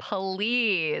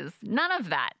 Please. None of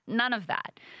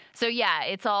that. So yeah,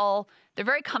 it's all, they're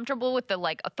very comfortable with the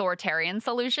authoritarian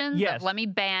solutions. Yes. Let me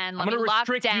ban, let me lock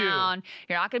down.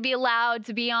 You're not going to be allowed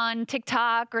to be on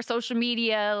TikTok or social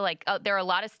media. There are a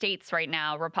lot of states right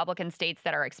now, Republican states,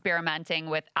 that are experimenting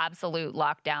with absolute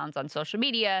lockdowns on social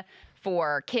media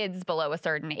for kids below a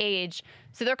certain age.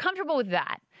 So they're comfortable with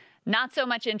that. Not so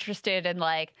much interested in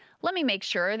let me make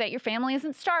sure that your family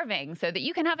isn't starving so that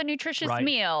you can have a nutritious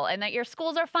meal and that your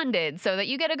schools are funded so that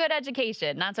you get a good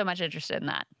education. Not so much interested in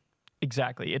that.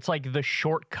 Exactly. It's the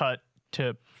shortcut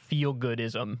to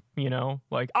feel-goodism,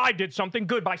 I did something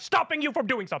good by stopping you from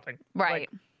doing something. Right.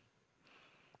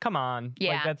 Come on.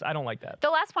 Yeah. I don't like that. The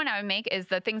last point I would make is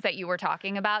the things that you were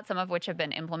talking about, some of which have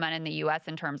been implemented in the U.S.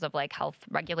 in terms of health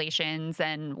regulations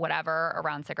and whatever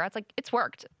around cigarettes. It's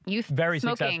worked. Youth very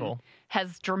smoking successful.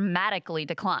 Has dramatically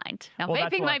declined. Now,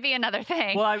 vaping might be another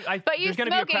thing. Well, but youth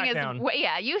smoking is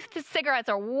youth cigarettes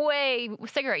are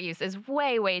cigarette use is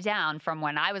way down from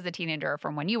when I was a teenager,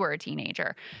 from when you were a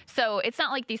teenager. So it's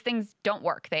not like these things don't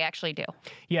work. They actually do.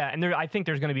 Yeah, and I think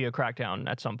there's going to be a crackdown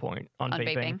at some point on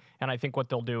vaping. And I think what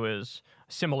they'll do is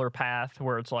a similar path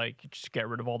where it's just get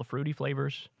rid of all the fruity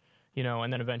flavors,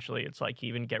 and then eventually it's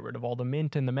even get rid of all the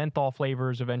mint and the menthol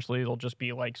flavors. Eventually it'll just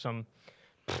be some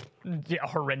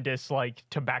horrendous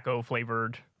tobacco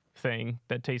flavored thing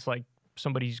that tastes like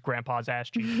somebody's grandpa's ass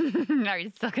cheek. Are you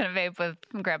still going to vape with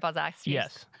grandpa's ass cheeks?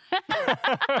 Yes.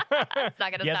 It's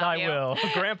not going to Yes, stop I you. will.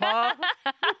 Grandpa,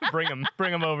 bring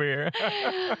him over here.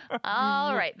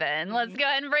 All right, then. Let's go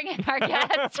ahead and bring in our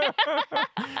guest.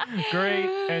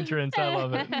 Great entrance. I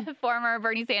love it. Former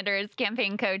Bernie Sanders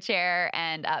campaign co-chair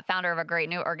and founder of a great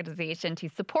new organization to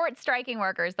support striking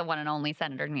workers, the one and only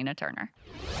Senator Nina Turner.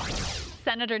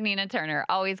 Senator Nina Turner,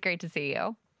 always great to see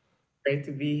you. Great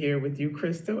to be here with you,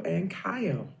 Crystal and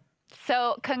Kyle.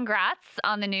 So congrats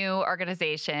on the new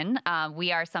organization.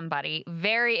 We Are Somebody.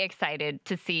 Very excited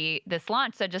to see this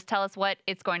launch. So just tell us what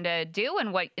it's going to do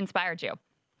and what inspired you.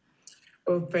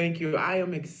 Well, thank you. I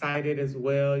am excited as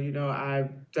well. You know,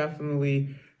 I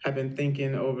definitely have been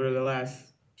thinking over the last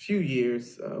few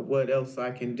years what else I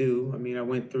can do. I mean, I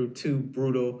went through 2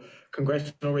 brutal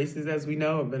congressional races, as we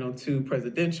know. I've been on 2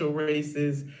 presidential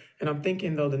races. And I'm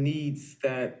thinking, though, the needs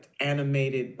that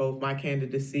animated both my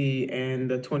candidacy and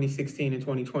the 2016 and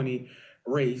 2020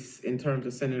 race in terms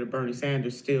of Senator Bernie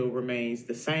Sanders still remains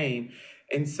the same.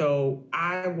 And so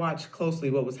I watched closely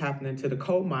what was happening to the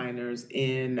coal miners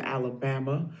in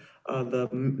Alabama, the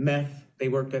meth. They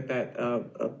worked at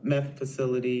that meth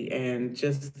facility, and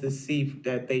just to see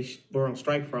that they were on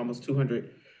strike for almost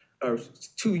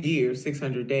 2 years,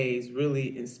 600 days,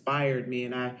 really inspired me.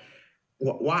 And I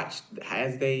watched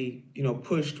as they,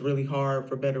 pushed really hard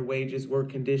for better wages, work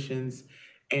conditions,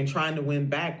 and trying to win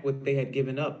back what they had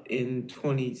given up in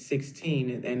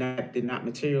 2016, and that did not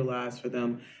materialize for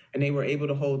them. And they were able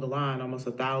to hold the line, almost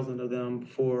 1,000 of them,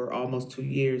 for almost 2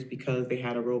 years because they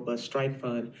had a robust strike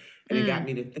fund. And it got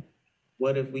me to think,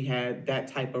 what if we had that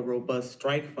type of robust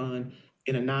strike fund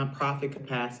in a nonprofit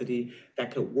capacity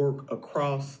that could work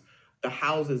across the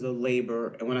houses of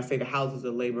labor? And when I say the houses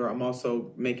of labor, I'm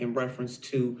also making reference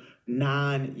to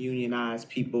non-unionized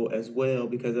people as well,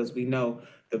 because as we know,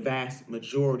 the vast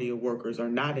majority of workers are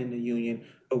not in the union,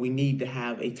 but we need to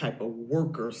have a type of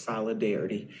worker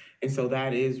solidarity. And so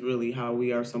that is really how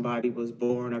We Are Somebody was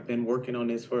born. I've been working on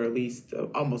this for at least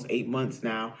almost 8 months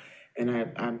now,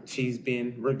 and she's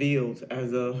been revealed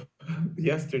as of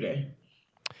yesterday.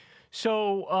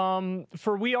 So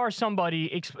for We Are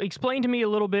Somebody, explain to me a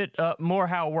little bit more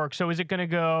how it works. So is it going to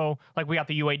go, like we got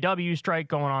the UAW strike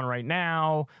going on right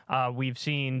now. We've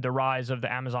seen the rise of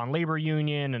the Amazon Labor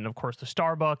Union and, of course, the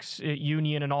Starbucks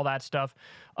Union and all that stuff.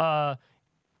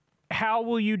 How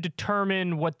will you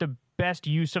determine what the best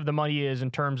use of the money is in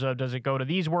terms of, does it go to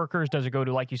these workers? Does it go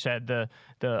to, like you said,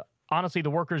 honestly, the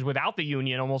workers without the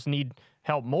union almost need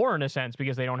help more in a sense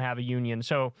because they don't have a union.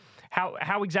 So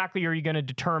how exactly are you going to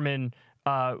determine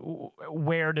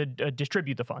where to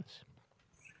distribute the funds?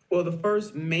 Well, the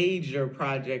first major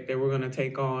project that we're going to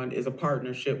take on is a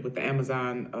partnership with the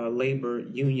Amazon Labor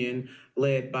Union,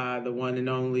 led by the one and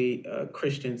only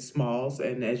Christian Smalls.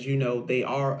 And as you know, they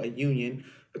are a union,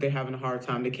 but they're having a hard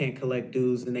time. They can't collect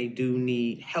dues, and they do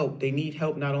need help. They need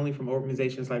help not only from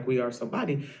organizations like We Are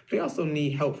Somebody, but they also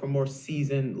need help from more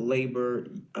seasoned labor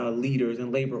leaders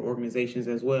and labor organizations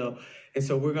as well. And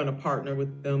so we're going to partner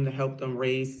with them to help them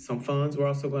raise some funds. We're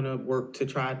also going to work to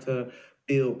try to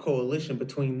build coalition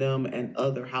between them and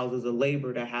other houses of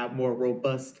labor that have more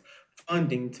robust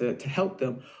funding to help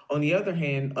them. On the other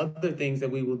hand, other things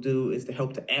that we will do is to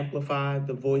help to amplify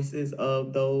the voices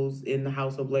of those in the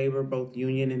House of Labor, both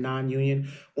union and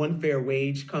non-union. One Fair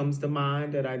Wage comes to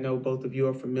mind that I know both of you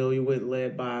are familiar with,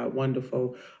 led by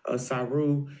wonderful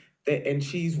Saru. And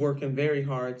she's working very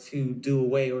hard to do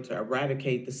away or to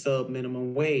eradicate the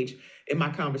sub-minimum wage. In my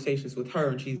conversations with her,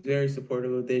 and she's very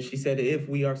supportive of this, she said if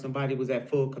We Are Somebody was at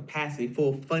full capacity,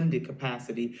 full funded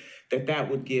capacity, that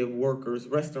would give workers,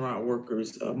 restaurant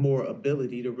workers, more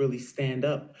ability to really stand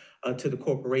up to the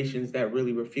corporations that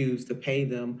really refuse to pay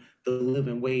them the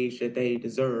living wage that they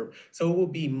deserve. So it will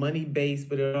be money-based,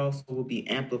 but it also will be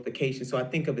amplification. So I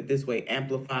think of it this way: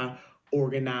 amplify,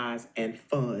 organize, and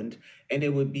fund. And it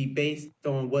would be based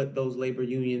on what those labor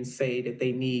unions say that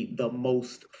they need the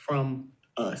most from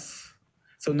us.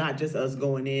 So not just us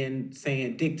going in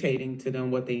saying, dictating to them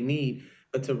what they need,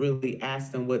 but to really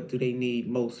ask them what do they need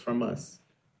most from us.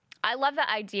 I love the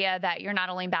idea that you're not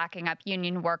only backing up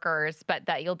union workers, but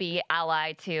that you'll be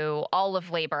allied to all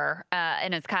of labor.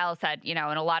 And as Kyle said, in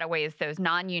a lot of ways, those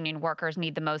non-union workers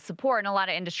need the most support. And a lot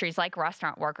of industries like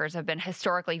restaurant workers have been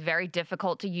historically very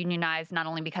difficult to unionize, not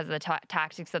only because of the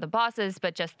tactics of the bosses,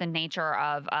 but just the nature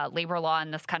of labor law in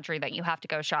this country that you have to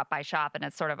go shop by shop. And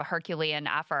it's sort of a Herculean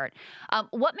effort.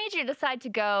 What made you decide to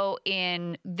go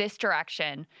in this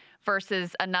direction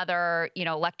versus another,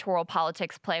 electoral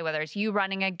politics play, whether it's you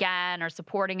running again or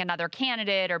supporting another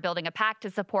candidate or building a PAC to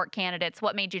support candidates?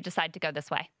 What made you decide to go this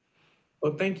way?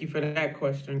 Well, thank you for that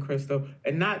question, Crystal.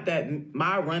 And not that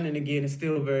my running again is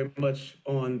still very much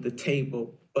on the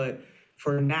table, but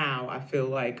for now, I feel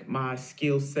like my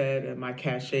skill set and my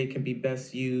cachet can be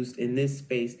best used in this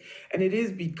space. And it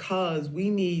is because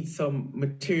we need some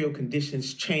material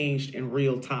conditions changed in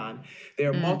real time. There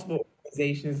are multiple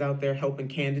organizations out there helping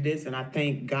candidates, and I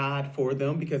thank God for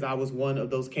them because I was one of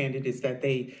those candidates that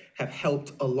they have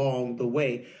helped along the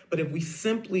way. But if we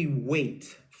simply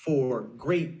wait for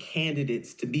great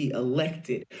candidates to be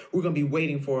elected, we're going to be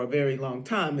waiting for a very long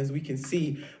time, as we can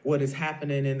see what is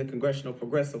happening in the Congressional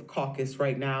Progressive Caucus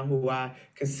right now, who I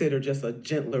consider just a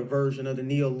gentler version of the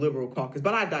neoliberal caucus.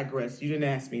 But I digress. You didn't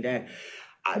ask me that.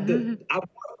 I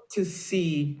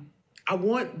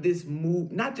want this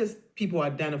move, not just people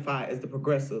identify as the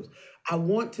progressives. I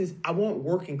want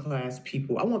working class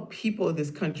people. I want people of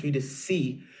this country to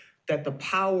see that the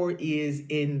power is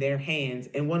in their hands.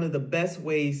 And one of the best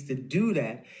ways to do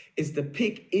that is to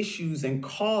pick issues and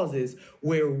causes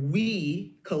where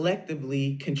we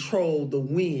collectively control the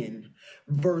win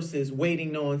versus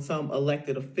waiting on some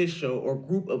elected official or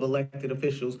group of elected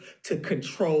officials to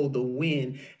control the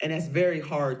win. And that's very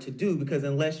hard to do because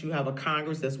unless you have a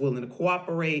Congress that's willing to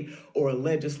cooperate or a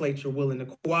legislature willing to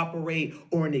cooperate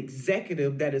or an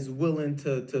executive that is willing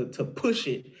to push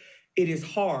it, it is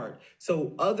hard.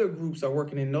 So other groups are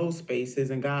working in those spaces,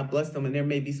 and God bless them, and there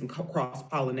may be some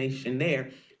cross-pollination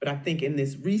there. But I think in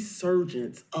this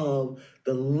resurgence of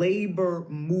the labor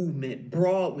movement,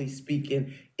 broadly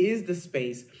speaking, is the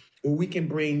space where we can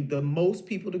bring the most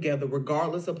people together,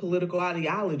 regardless of political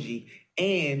ideology,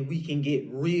 and we can get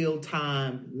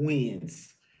real-time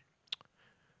wins.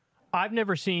 I've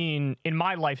never seen, in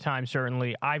my lifetime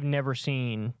certainly, I've never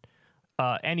seen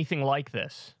anything like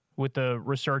this with the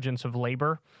resurgence of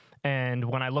labor. And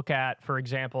when I look at, for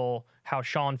example, how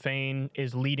Shawn Fain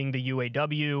is leading the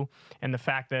UAW and the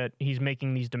fact that he's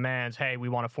making these demands, hey, we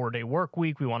want a 4-day work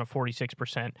week, we want a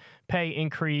 46% pay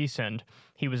increase. And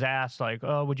he was asked, like,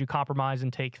 oh, would you compromise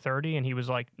and take 30? And he was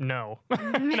like, no.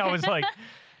 And I was like,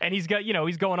 and he's got,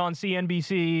 he's going on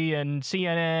CNBC and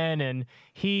CNN, and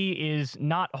he is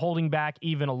not holding back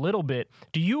even a little bit.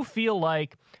 Do you feel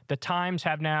like the times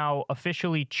have now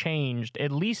officially changed,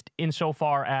 at least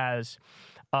insofar as,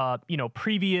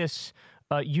 previous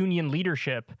union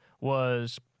leadership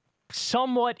was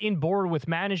somewhat in board with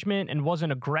management and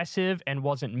wasn't aggressive and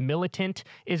wasn't militant?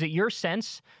 Is it your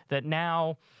sense that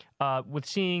now, with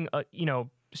seeing,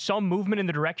 some movement in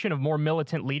the direction of more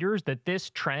militant leaders, that this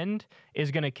trend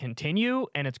is going to continue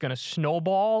and it's going to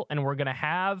snowball and we're going to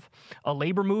have a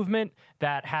labor movement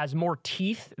that has more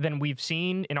teeth than we've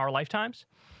seen in our lifetimes?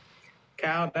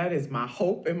 Cal, that is my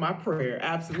hope and my prayer.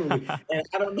 Absolutely. And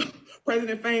I don't know,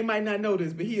 President Fain might not know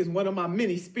this, but he is one of my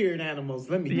many spirit animals.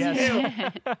 Let me tell you.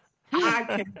 I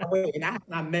can't wait. And I have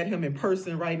not met him in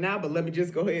person right now, but let me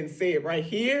just go ahead and say it right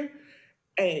here.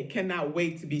 Hey, cannot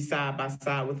wait to be side by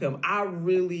side with him.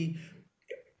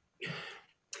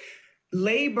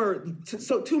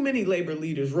 Too many labor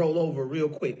leaders roll over real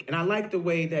quick. And I like the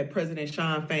way that President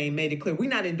Shawn Fain made it clear. We're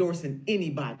not endorsing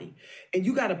anybody. And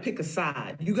you got to pick a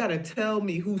side. You got to tell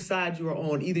me whose side you are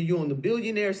on. Either you're on the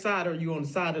billionaire side or you're on the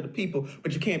side of the people,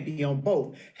 but you can't be on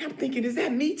both. And I'm thinking, is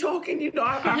that me talking?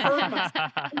 I heard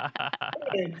myself.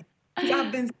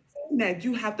 I've been that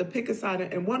you have to pick a side.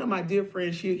 And one of my dear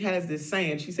friends, she has this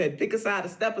saying, she said, pick a side or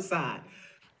step aside.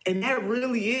 And that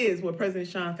really is what President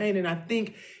Shawn Fain, and I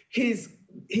think his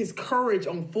courage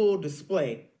on full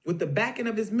display with the backing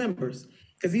of his members,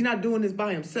 because he's not doing this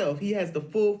by himself. He has the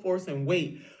full force and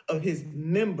weight of his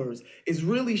members, is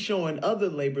really showing other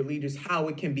labor leaders how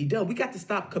it can be done. We got to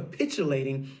stop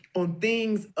capitulating on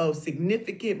things of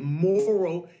significant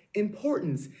moral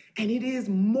importance. And it is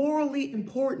morally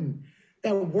important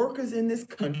that workers in this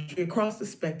country across the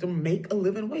spectrum make a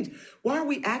living wage. Why are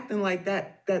we acting like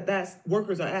that's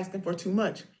workers are asking for too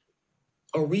much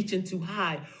or reaching too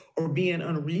high or being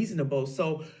unreasonable?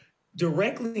 So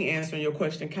directly answering your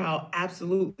question, Kyle,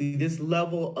 absolutely. This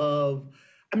level of,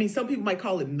 some people might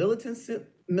call it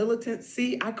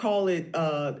militancy. I call it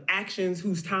actions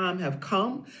whose time have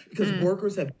come because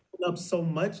workers have up so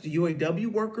much. The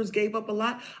UAW workers gave up a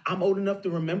lot. I'm old enough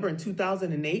to remember in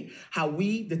 2008 how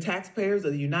we, the taxpayers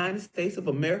of the United States of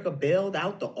America, bailed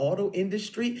out the auto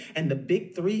industry, and the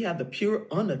big three have the pure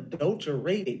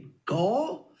unadulterated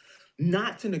gall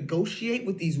not to negotiate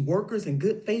with these workers in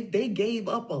good faith. They gave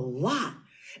up a lot.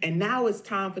 And now it's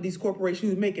time for these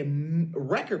corporations who are making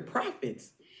record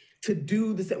profits to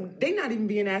do the same. They're not even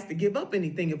being asked to give up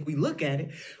anything if we look at it.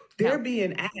 They're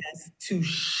being asked to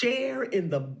share in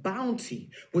the bounty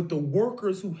with the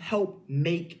workers who help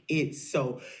make it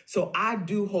so. So I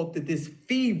do hope that this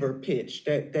fever pitch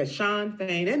that Shawn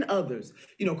Fain and others,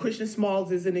 Christian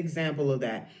Smalls is an example of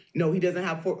that. No, he doesn't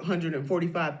have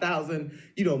 445,000,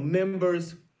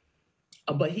 members,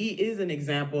 but he is an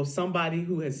example of somebody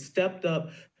who has stepped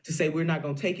up to say we're not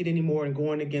going to take it anymore and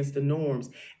going against the norms.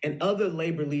 And other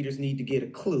labor leaders need to get a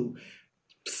clue.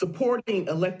 Supporting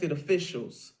elected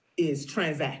officials is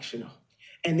transactional,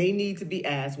 and they need to be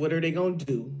asked, what are they going to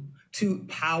do to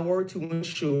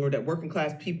ensure that working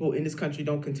class people in this country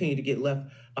don't continue to get left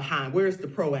behind? Where's the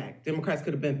PRO Act? Democrats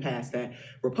could have been past that.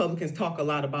 Republicans talk a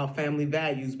lot about family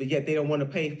values, but yet they don't want to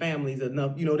pay families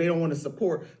enough. They don't want to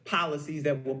support policies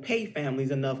that will pay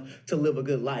families enough to live a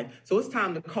good life. So it's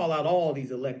time to call out all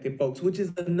these elected folks, which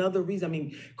is another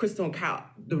reason. Crystal and Kyle,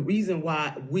 the reason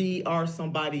why We Are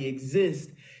Somebody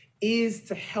exists is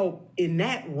to help in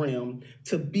that realm,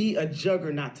 to be a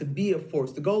juggernaut, to be a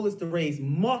force. The goal is to raise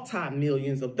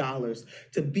multi-millions of dollars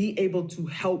to be able to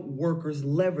help workers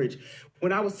leverage.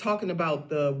 When I was talking about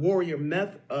the Warrior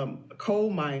meth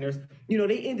coal miners,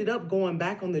 they ended up going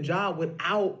back on the job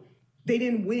they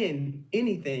didn't win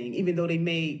anything, even though they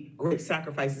made great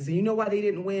sacrifices. And you know why they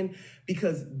didn't win?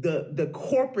 Because the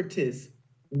corporatists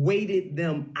waited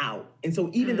them out. And so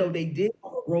even though they did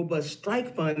have a robust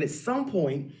strike fund, at some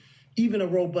point, even a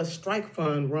robust strike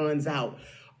fund runs out.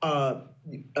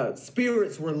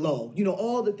 Spirits were low.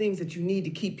 All the things that you need to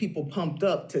keep people pumped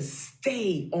up to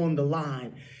stay on the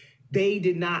line. They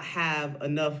did not have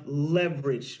enough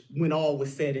leverage when all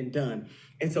was said and done.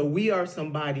 And so We Are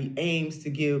Somebody aims to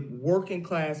give working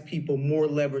class people more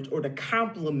leverage, or to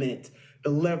complement the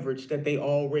leverage that they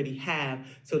already have,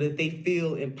 so that they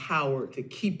feel empowered to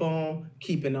keep on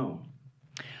keeping on.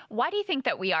 Why do you think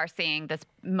that we are seeing this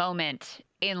moment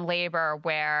in labor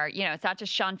where, it's not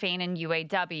just Shawn Fain and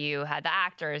UAW, you had the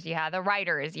actors, you had the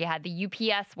writers, you had the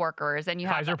UPS workers, and you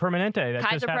had Kaiser Permanente. That's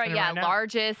just happening right now.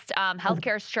 Largest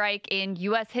healthcare strike in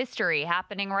U.S. history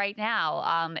happening right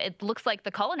now. It looks like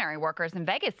the culinary workers in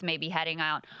Vegas may be heading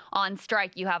out on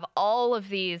strike. You have all of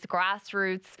these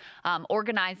grassroots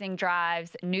organizing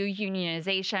drives, new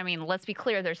unionization. I mean, let's be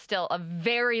clear, there's still a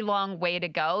very long way to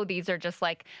go. These are just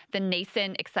like the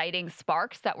nascent, exciting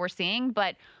sparks that we're seeing.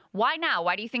 But why now?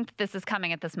 Why do you think that this is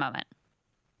coming at this moment?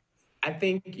 I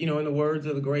think, in the words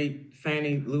of the great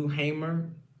Fannie Lou Hamer,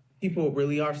 people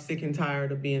really are sick and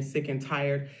tired of being sick and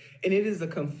tired. And it is a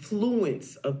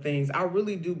confluence of things. I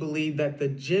really do believe that the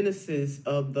genesis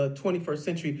of the 21st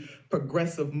century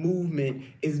progressive movement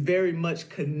is very much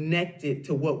connected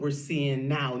to what we're seeing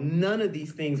now. None of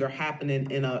these things are happening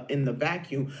in the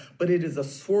vacuum, but it is a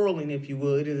swirling, if you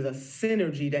will. It is a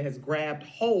synergy that has grabbed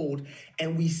hold,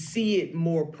 and we see it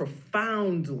more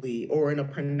profoundly or in a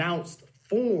pronounced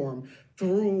form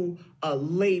through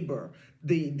labor.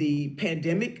 The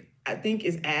pandemic, I think,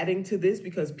 is adding to this,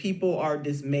 because people are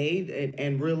dismayed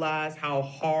and realize how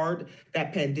hard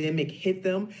that pandemic hit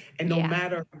them. And no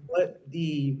matter what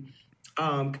the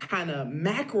kind of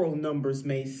macro numbers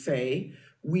may say,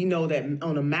 we know that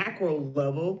on a macro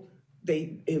level,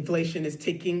 inflation is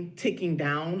ticking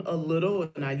down a little,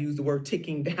 and I use the word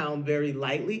ticking down very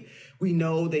lightly. We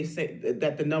know they say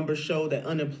that the numbers show that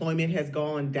unemployment has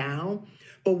gone down.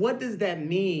 But what does that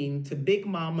mean to Big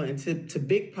Mama and to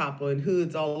Big Papa and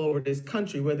hoods all over this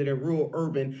country, whether they're rural,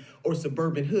 urban, or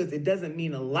suburban hoods? It doesn't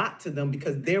mean a lot to them,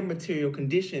 because their material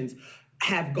conditions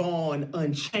have gone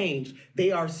unchanged.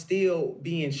 They are still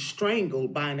being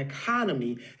strangled by an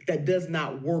economy that does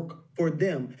not work for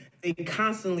them. They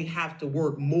constantly have to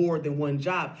work more than one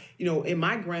job. In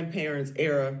my grandparents'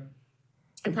 era,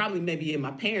 and probably maybe in my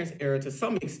parents' era to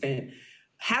some extent,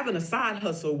 having a side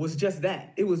hustle was just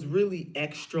that. It was really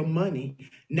extra money.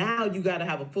 Now you got to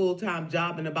have a full-time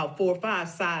job and about 4 or 5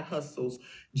 side hustles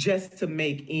just to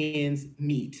make ends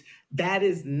meet. That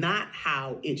is not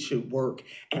how it should work.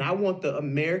 And I want the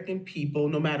American people,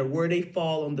 no matter where they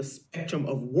fall on the spectrum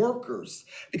of workers,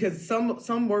 because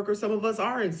some workers, some of us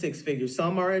are in 6 figures,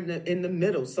 some are in the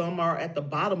middle, some are at the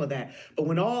bottom of that. But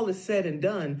when all is said and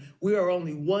done, we are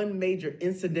only one major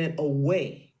incident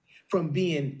away from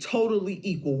being totally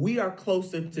equal. We are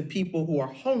closer to people who are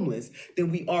homeless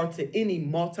than we are to any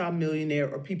multimillionaire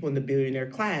or people in the billionaire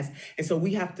class. And so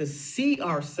we have to see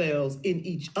ourselves in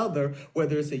each other,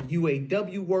 whether it's a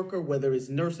UAW worker, whether it's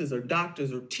nurses or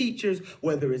doctors or teachers,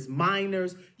 whether it's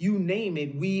miners, you name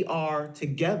it, we are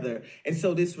together. And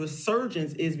so this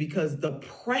resurgence is because the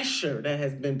pressure that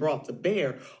has been brought to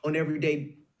bear on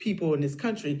everyday people in this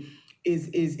country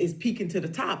is peaking to the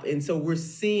top. And so we're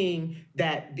seeing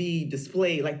that be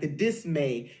displayed, like the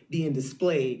dismay being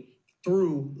displayed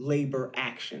through labor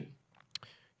action.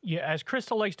 Yeah, as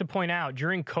Crystal likes to point out,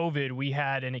 during COVID, we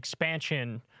had an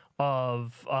expansion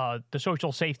of the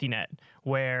social safety net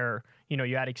where,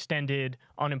 you had extended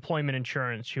unemployment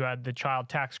insurance, you had the child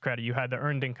tax credit, you had the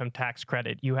earned income tax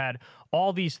credit, you had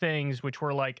all these things which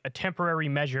were like a temporary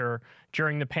measure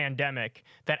during the pandemic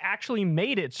that actually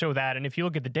made it so that, and if you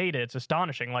look at the data, it's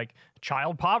astonishing, like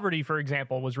child poverty, for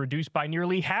example, was reduced by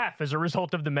nearly half as a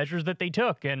result of the measures that they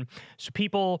took. And so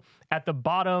people at the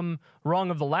bottom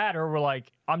rung of the ladder were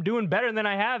like, I'm doing better than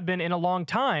I have been in a long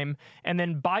time. And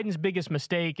then Biden's biggest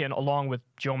mistake, and along with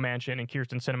Joe Manchin and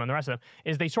Kyrsten Sinema and the rest of them,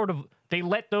 is they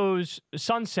let those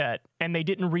sunset and they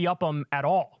didn't re-up them at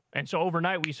all. And so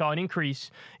overnight, we saw an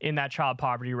increase in that child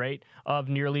poverty rate of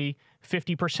nearly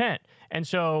 50%. And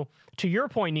so to your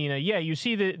point, Nina, yeah, you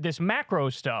see this macro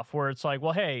stuff where it's like,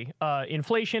 well, hey,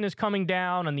 inflation is coming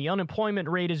down and the unemployment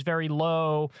rate is very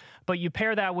low. But you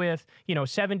pair that with,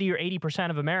 70 or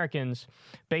 80% of Americans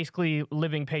basically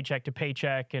living paycheck to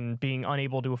paycheck and being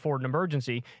unable to afford an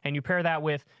emergency. And you pair that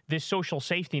with this social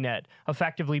safety net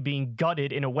effectively being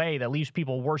gutted in a way that leaves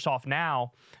people worse off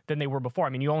now than they were before. I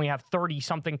mean, you only have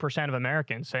 30-something% of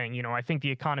Americans saying, I think the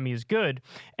economy is good.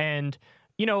 And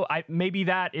maybe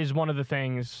that is one of the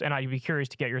things, and I'd be curious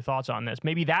to get your thoughts on this.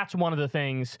 Maybe that's one of the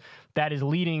things that is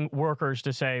leading workers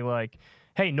to say, like,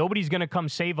 hey, nobody's going to come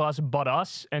save us but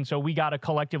us, and so we got to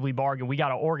collectively bargain. We got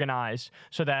to organize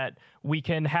so that we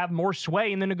can have more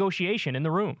sway in the negotiation in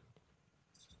the room.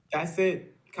 That's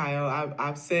it, Kyle.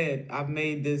 I've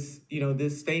made this,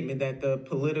 this statement that the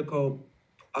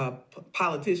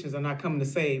politicians are not coming to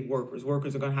save workers.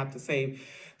 Workers are going to have to save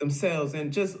themselves.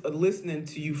 And just listening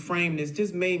to you frame this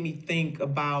just made me think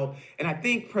about, and I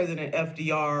think President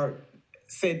FDR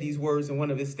said these words in one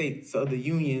of his states of the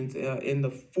unions in the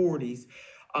 40s,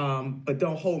 but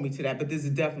don't hold me to that. But this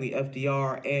is definitely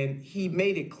FDR. And he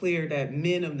made it clear that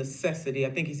men of necessity,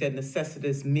 I think he said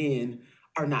necessitous men,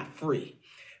 are not free.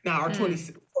 Now, our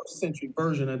 21st century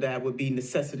version of that would be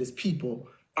necessitous people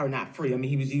are not free. I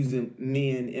mean, he was using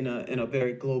men in a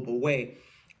very global way.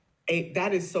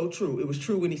 That is so true. It was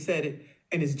true when he said it,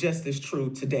 and it's just as true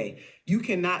today. You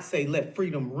cannot say let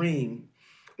freedom ring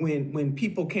when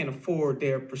people can't afford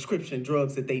their prescription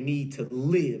drugs that they need to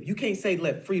live. You can't say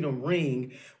let freedom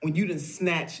ring when you didn't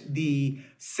snatch the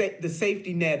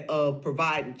safety net of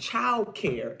providing child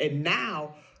care, and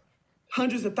now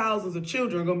hundreds of thousands of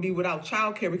children are going to be without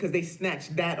child care because they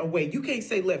snatched that away. You can't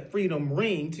say let freedom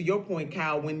ring, to your point,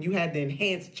 Kyle, when you had the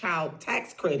enhanced child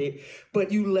tax credit,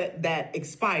 but you let that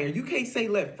expire. You can't say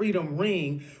let freedom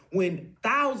ring when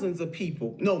thousands of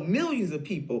people, no, millions of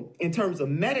people in terms of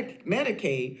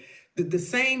Medicaid, the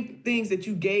same things that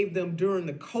you gave them during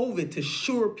the COVID to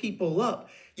shore people up,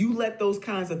 you let those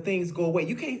kinds of things go away.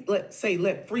 You can't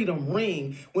let freedom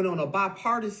ring when on a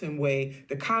bipartisan way,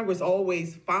 the Congress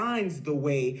always finds the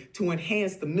way to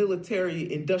enhance the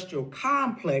military industrial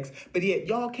complex, but yet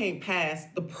y'all can't pass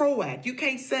the PRO Act. You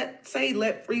can't say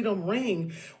let freedom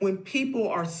ring when people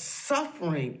are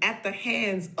suffering at the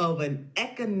hands of an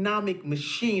economic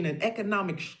machine, an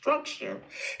economic structure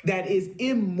that is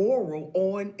immoral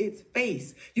on its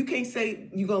face. You can't say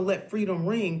you're going to let freedom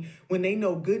ring when they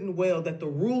know good and well that the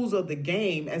rules of the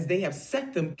game as they have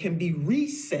set them can be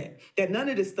reset, that none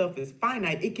of this stuff is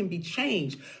finite, it can be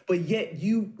changed, but yet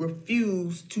you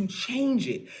refuse to change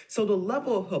it. So the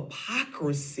level of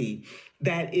hypocrisy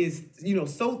that is,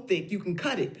 so thick, you can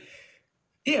cut it.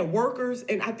 Yeah, workers,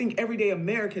 and I think everyday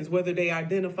Americans, whether they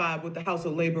identify with the House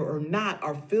of Labor or not,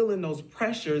 are feeling those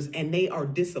pressures and they are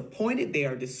disappointed. They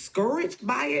are discouraged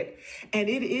by it. And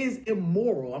it is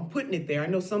immoral. I'm putting it there. I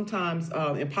know sometimes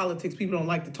in politics, people don't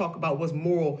like to talk about what's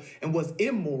moral and what's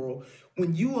immoral.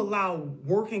 When you allow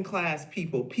working class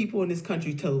people in this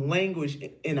country to languish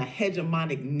in a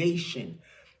hegemonic nation,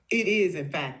 it is, in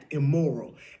fact,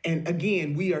 immoral. And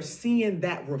again, we are seeing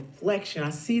that reflection. I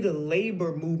see the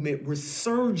labor movement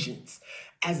resurgence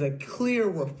as a clear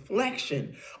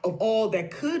reflection of all that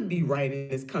could be right in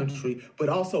this country, but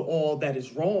also all that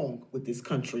is wrong with this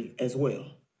country as well.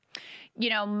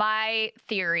 My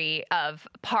theory of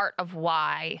part of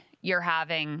why you're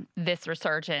having this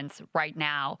resurgence right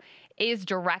now is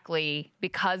directly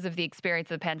because of the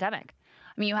experience of the pandemic.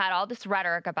 I mean, you had all this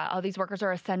rhetoric about, oh, these workers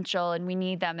are essential and we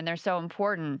need them and they're so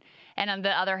important. And on the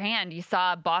other hand, you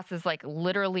saw bosses like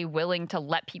literally willing to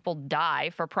let people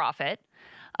die for profit,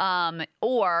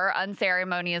 or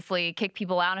unceremoniously kick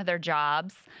people out of their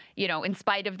jobs, in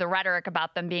spite of the rhetoric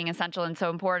about them being essential and so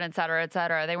important, et cetera, et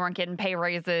cetera. They weren't getting pay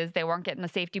raises. They weren't getting the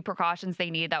safety precautions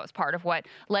they need. That was part of what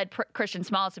led Christian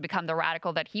Smalls to become the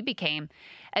radical that he became.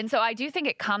 And so I do think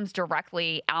it comes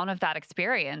directly out of that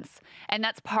experience. And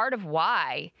that's part of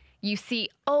why you see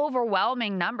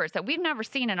overwhelming numbers that we've never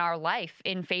seen in our life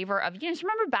in favor of unions.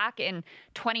 Remember back in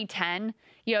 2010,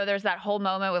 there's that whole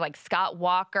moment with like Scott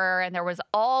Walker, and there was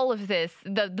all of this,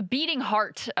 the beating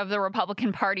heart of the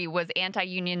Republican Party was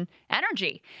anti-union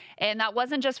energy. And that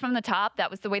wasn't just from the top, that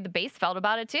was the way the base felt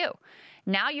about it too.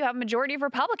 Now you have a majority of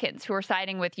Republicans who are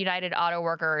siding with United Auto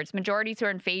Workers, majorities who are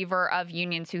in favor of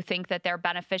unions who think that they're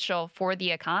beneficial for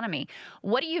the economy.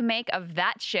 What do you make of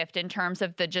that shift in terms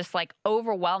of the just like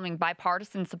overwhelming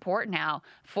bipartisan support now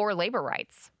for labor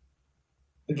rights?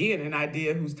 Again, an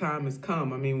idea whose time has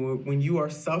come. I mean, when you are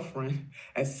suffering,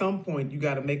 at some point you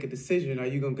got to make a decision. Are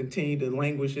you going to continue to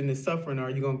languish in this suffering, or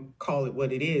are you going to call it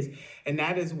what it is? And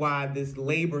that is why this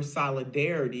labor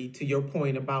solidarity, to your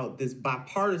point about this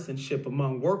bipartisanship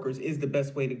among workers, is the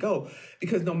best way to go.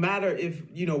 Because no matter if,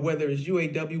 whether it's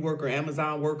UAW worker,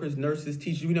 Amazon workers, nurses,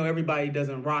 teachers, everybody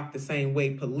doesn't rock the same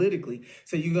way politically.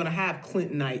 So you're going to have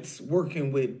Clintonites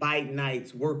working with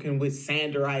Bidenites, working with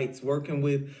Sanderites, working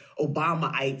with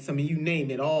Obamaites. I mean, you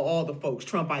name it, all the folks,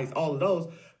 Trumpites, all of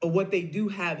those. But what they do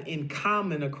have in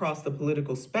common across the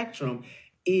political spectrum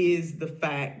is the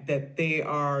fact that they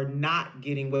are not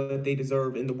getting what they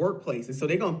deserve in the workplace. And so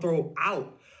they're going to throw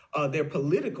out their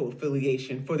political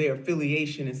affiliation for their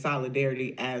affiliation and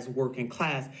solidarity as working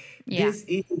class. Yeah. This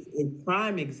is a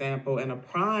prime example and a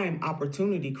prime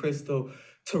opportunity, Crystal,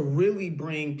 to really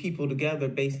bring people together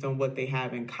based on what they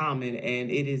have in common.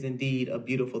 And it is indeed a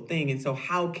beautiful thing. And so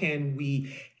how can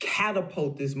we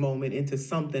catapult this moment into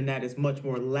something that is much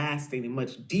more lasting and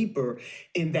much deeper,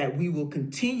 in that we will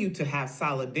continue to have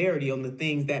solidarity on the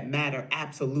things that matter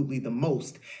absolutely the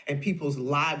most, and people's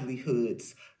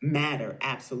livelihoods matter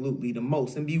absolutely the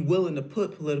most, and be willing to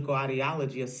put political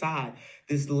ideology aside.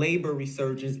 This labor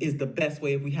resurgence is the best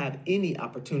way. If we have any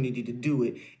opportunity to do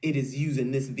it, it is using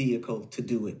this vehicle to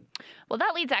do it. Well,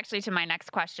 that leads actually to my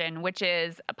next question, which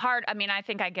is I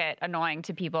think I get annoying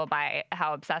to people by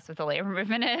how obsessed with the labor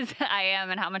movement is I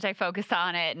am, and how much I focus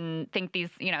on it and think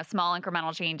these, small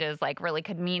incremental changes like really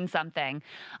could mean something.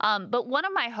 But one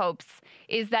of my hopes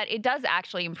is that it does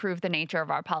actually improve the nature of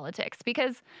our politics,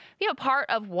 because, part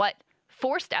of what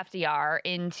forced FDR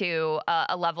into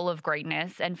a level of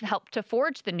greatness and helped to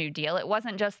forge the New Deal, it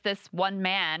wasn't just this one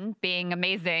man being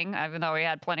amazing, even though he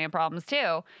had plenty of problems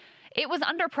too. It was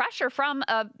under pressure from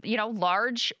a,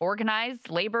 large organized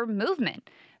labor movement.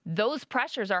 Those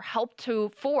pressures are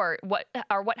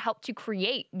what helped to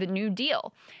create the New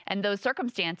Deal and those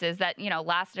circumstances that,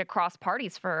 lasted across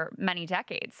parties for many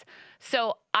decades.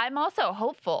 So I'm also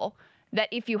hopeful that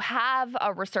if you have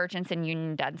a resurgence in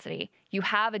union density, you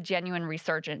have a genuine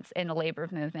resurgence in the labor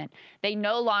movement, they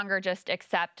no longer just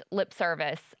accept lip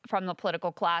service from the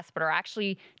political class, but are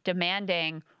actually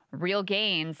demanding real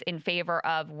gains in favor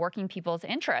of working people's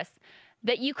interests,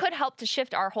 that you could help to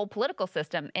shift our whole political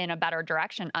system in a better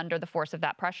direction under the force of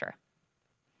that pressure.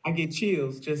 I get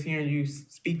chills just hearing you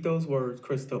speak those words,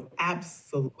 Crystal.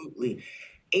 Absolutely.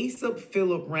 Asa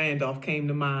Philip Randolph came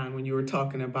to mind when you were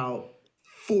talking about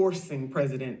forcing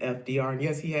President FDR. And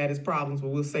yes, he had his problems, but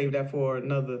we'll save that for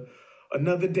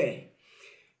another day.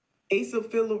 Asa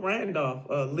Philip Randolph,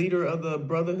 leader of the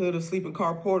Brotherhood of Sleeping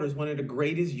Car Porters, one of the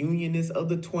greatest unionists of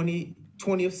the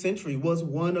 20th century, was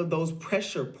one of those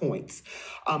pressure points.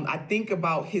 I think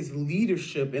about his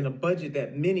leadership in a budget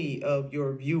that many of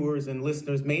your viewers and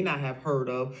listeners may not have heard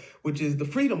of, which is the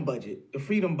Freedom Budget. The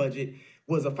Freedom Budget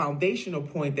was a foundational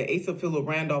point that Asa Philip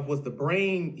Randolph was the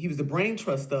brain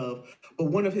trust of, but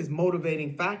one of his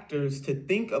motivating factors to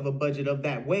think of a budget of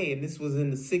that way, and this was in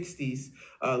the 60s,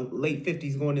 late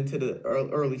 50s going into the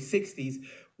early 60s,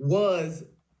 was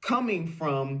coming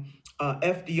from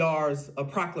FDR's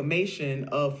proclamation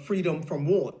of freedom from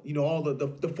want, all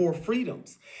the four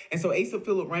freedoms. And so Asa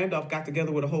Philip Randolph got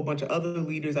together with a whole bunch of other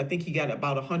leaders. I think he got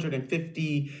about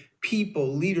 150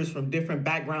 people, leaders from different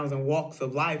backgrounds and walks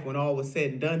of life, when all was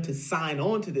said and done, to sign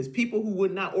on to this. People who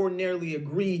would not ordinarily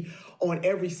agree on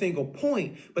every single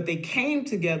point, but they came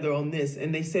together on this,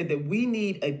 and they said that we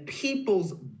need a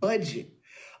people's budget,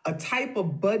 a type of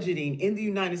budgeting in the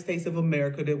United States of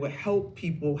America that would help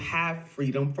people have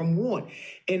freedom from want.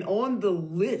 And on the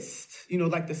list,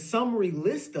 like the summary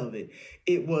list of it,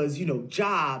 it was,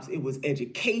 jobs, it was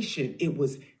education, it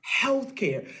was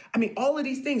healthcare. I mean, all of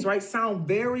these things, right, sound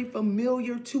very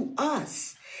familiar to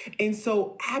us. And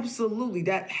so absolutely,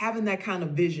 that having that kind of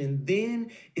vision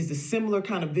then is the similar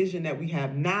kind of vision that we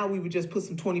have now. We would just put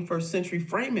some 21st century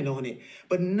framing on it.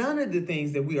 But none of the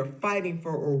things that we are fighting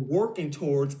for or working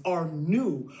towards are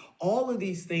new. all of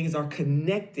these things are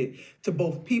connected to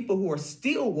both people who are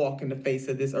still walking the face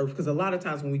of this earth. Because a lot of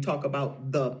times when we talk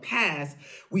about the past,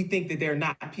 we think that there are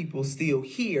not people still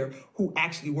here who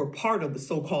actually were part of the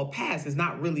so-called past. There's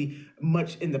not really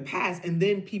much in the past. And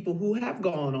then people who have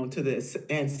gone on to this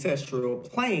ancestral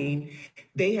plane,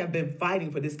 they have been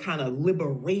fighting for this kind of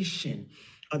liberation,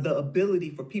 the ability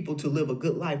for people to live a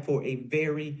good life for a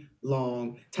very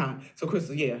long time. So,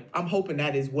 Crystal, yeah, I'm hoping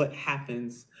that is what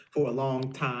happens for a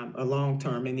long time, a long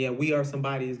term. And yeah, we are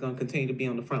somebody who's going to continue to be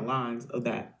on the front lines of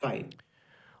that fight.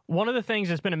 One of the things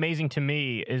that's been amazing to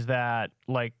me is that,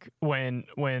 like, when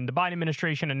the Biden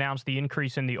administration announced the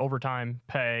increase in the overtime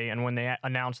pay, and when they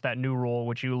announced that new rule,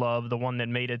 which you love, the one that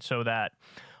made it so that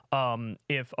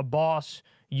if a boss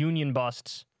union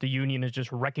busts, the union is just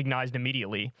recognized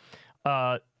immediately.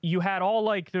 You had all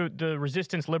like the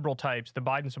resistance liberal types, the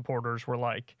Biden supporters were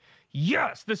like,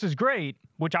 yes, this is great,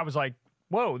 which I was like,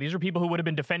 whoa, these are people who would have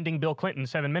been defending Bill Clinton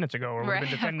 7 minutes ago, or would have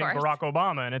been defending Barack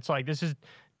Obama. And it's like, this is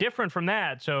different from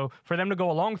that. So for them to go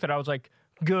along with it, I was like,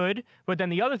 good. But then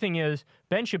the other thing is,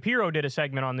 Ben Shapiro did a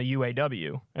segment on the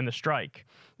UAW and the strike,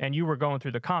 and you were going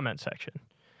through the comment section.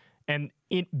 And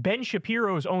Ben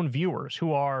Shapiro's own viewers,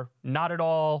 who are not at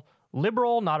all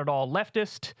liberal, not at all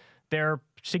leftist, they're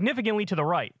significantly to the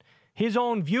right. His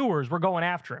own viewers were going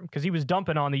after him because he was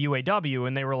dumping on the UAW,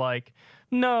 and they were like,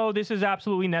 no, this is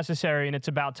absolutely necessary, and it's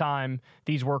about time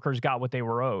these workers got what they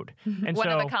were owed. And One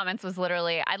of the comments was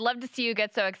literally, I'd love to see you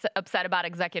get so upset about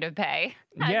executive pay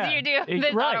as you do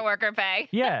this auto worker pay.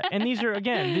 Yeah, and these are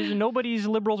nobody's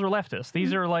liberals or leftists.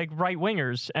 These are like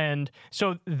right-wingers. And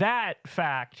so that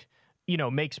fact,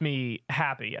 makes me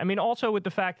happy. I mean, also with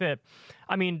the fact that,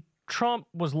 Trump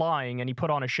was lying and he put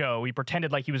on a show. He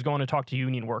pretended like he was going to talk to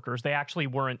union workers. They actually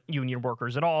weren't union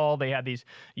workers at all. They had these,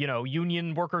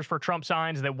 union workers for Trump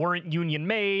signs that weren't union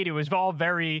made. It was all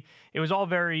very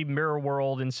mirror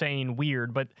world, insane,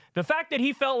 weird. But the fact that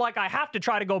he felt like I have to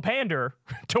try to go pander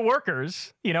to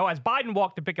workers, as Biden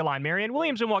walked the picket line, Marianne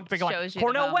Williamson walked the picket line,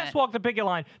 Cornel West walked the picket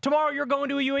line. Tomorrow you're going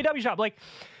to a UAW shop. Like,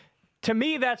 to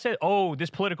me, that said, this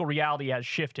political reality has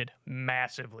shifted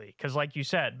massively. Because like you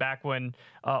said, back when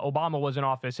Obama was in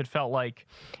office, it felt like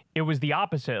it was the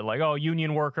opposite. Like,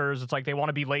 union workers, it's like they want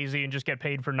to be lazy and just get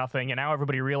paid for nothing. And now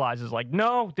everybody realizes, like,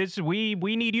 no, we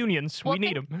need unions. We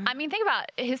need them. Think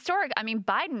about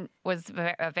Biden was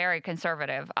a very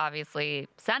conservative, obviously,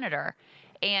 senator.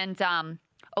 And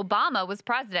Obama was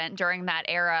president during that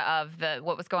era of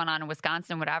what was going on in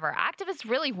Wisconsin, whatever. Activists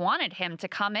really wanted him to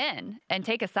come in and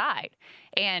take a side,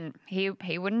 and he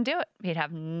wouldn't do it. He'd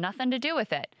have nothing to do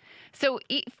with it. So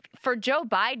for Joe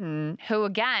Biden, who,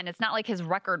 again, it's not like his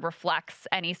record reflects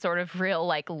any sort of real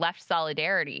like left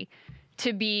solidarity,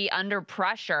 to be under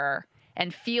pressure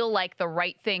and feel like the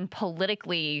right thing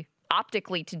politically,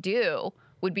 optically to do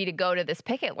would be to go to this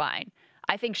picket line,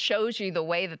 I think shows you the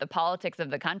way that the politics of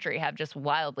the country have just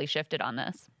wildly shifted on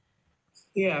this.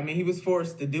 Yeah, he was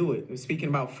forced to do it. Speaking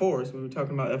about force, we were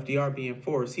talking about FDR being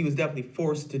forced. He was definitely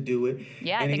forced to do it.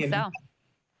 Yeah, I think so. A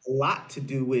lot to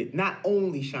do with not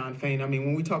only Shawn Fain.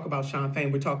 When we talk about Shawn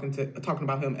Fain, we're talking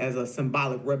about him as a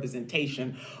symbolic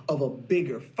representation of a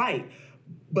bigger fight.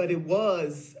 But it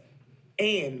was,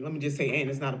 and let me just say, and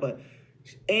it's not a but,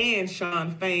 and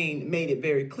Shawn Fain made it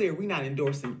very clear, we're not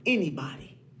endorsing anybody.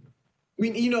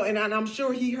 And I'm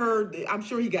sure he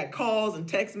got calls and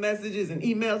text messages and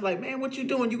emails like, man, what you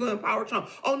doing? You going to empower Trump?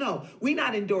 Oh, no, we're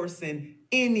not endorsing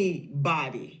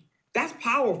anybody. That's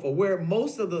powerful, where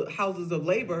most of the houses of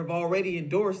labor have already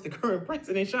endorsed the current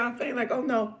president, Shawn Fain, like, oh,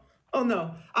 no,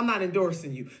 I'm not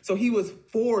endorsing you. So he was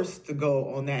forced to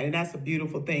go on that, and that's a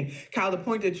beautiful thing. Kyle, the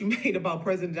point that you made about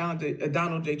President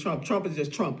Donald J. Trump is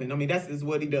just trumping. That's just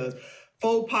what he does.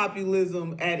 Faux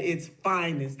populism at its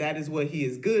finest. That is what he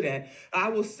is good at. I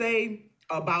will say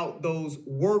about those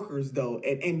workers, though,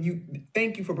 and you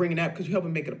thank you for bringing that because you helped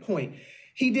me make it a point.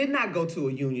 He did not go to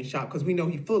a union shop because we know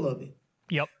he's full of it.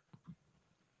 Yep.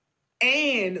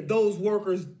 And those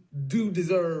workers do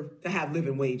deserve to have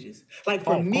living wages. Like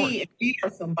for me, if we are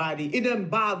somebody, it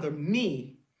doesn't bother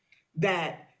me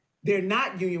that they're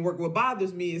not union workers. What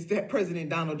bothers me is that President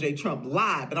Donald J. Trump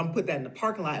lied, but I'm going to put that in the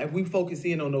parking lot. If we focus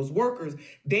in on those workers,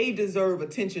 they deserve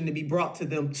attention to be brought to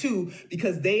them too,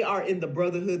 because they are in the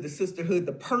brotherhood, the sisterhood,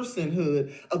 the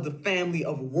personhood of the family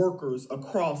of workers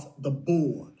across the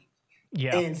board.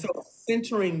 Yeah. And so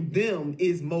centering them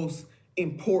is most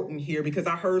important here, because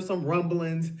I heard some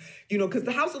rumblings, because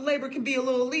the House of Labor can be a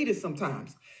little elitist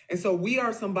sometimes. And so we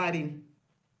are somebody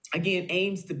again,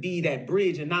 aims to be that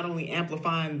bridge and not only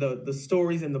amplifying the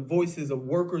stories and the voices of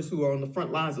workers who are on the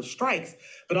front lines of strikes,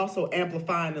 but also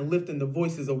amplifying and lifting the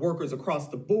voices of workers across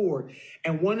the board.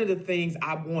 And one of the things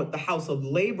I want the House of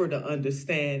Labor to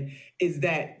understand is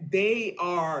that they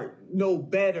are no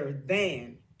better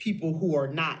than people who are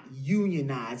not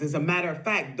unionized. As a matter of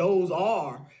fact, those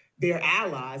are their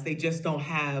allies. They just don't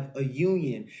have a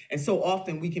union. And so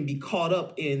often we can be caught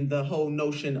up in the whole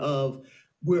notion of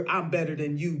I'm better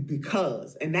than you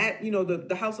because, and that,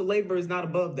 the House of Labor is not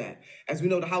above that. As we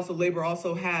know, the House of Labor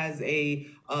also has a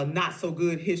not so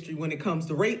good history when it comes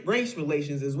to race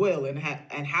relations as well, and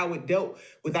how it dealt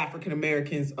with African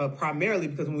Americans primarily,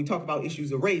 because when we talk about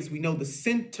issues of race, we know the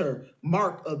center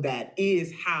mark of that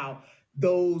is how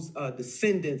those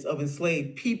descendants of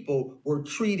enslaved people were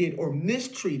treated or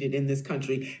mistreated in this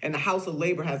country. And the House of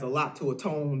Labor has a lot to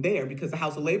atone there, because the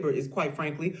House of Labor is, quite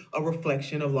frankly, a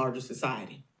reflection of larger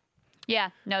society.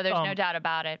 Yeah, no, there's no doubt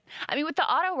about it. I mean, with the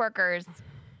auto workers,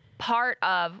 part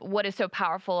of what is so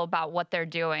powerful about what they're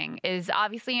doing is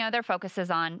obviously, their focus is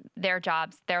on their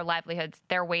jobs, their livelihoods,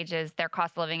 their wages, their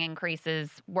cost of living increases,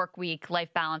 work week,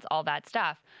 life balance, all that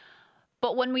stuff.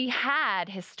 But when we had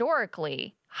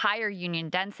historically higher union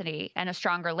density and a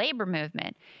stronger labor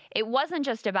movement, it wasn't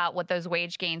just about what those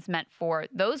wage gains meant for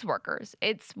those workers.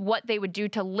 It's what they would do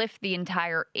to lift the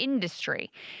entire industry.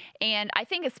 And I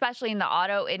think especially in the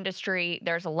auto industry,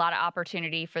 there's a lot of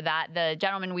opportunity for that. The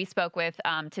gentleman we spoke with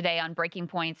today on Breaking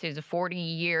Points, who's a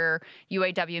 40-year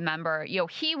UAW member,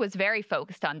 he was very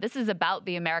focused on, this is about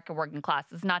the American working class.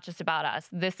 It's not just about us.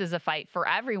 This is a fight for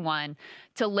everyone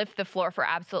to lift the floor for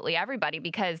absolutely everybody,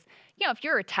 because if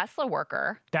you're a Tesla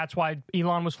worker. That's why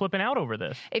Elon was flipping out over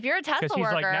this. If you're a Tesla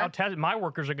worker. Because he's like, now my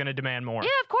workers are going to demand more. Yeah,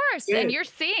 of course. Yeah. And you're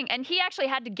seeing, and he actually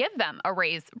had to give them a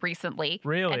raise recently.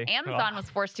 Really? And Amazon was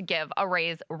forced to give a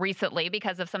raise recently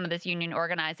because of some of this union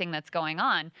organizing that's going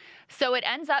on. So it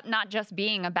ends up not just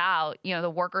being about, the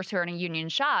workers who are in a union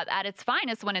shop. At its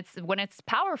finest, when it's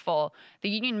powerful, the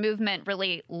union movement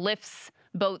really lifts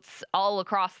boats all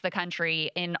across the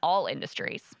country in all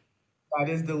industries. That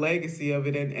is the legacy of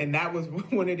it. And that was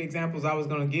one of the examples I was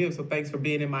going to give. So thanks for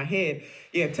being in my head.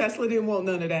 Yeah, Tesla didn't want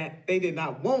none of that. They did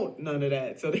not want none of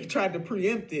that. So they tried to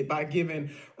preempt it by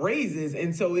giving raises.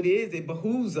 And so it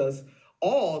behooves us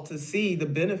all to see the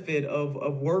benefit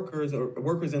of workers or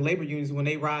workers in labor unions. When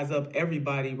they rise up,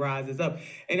 everybody rises up.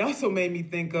 And it also made me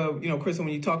think of, Chris, when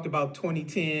you talked about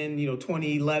 2010,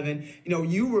 2011,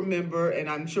 you remember, and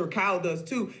I'm sure Kyle does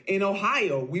too, in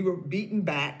Ohio, we were beaten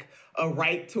back a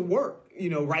right to work,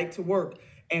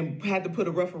 and had to put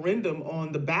a referendum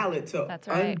on the ballot to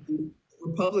undo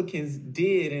what Republicans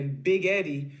did. And Big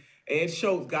Ed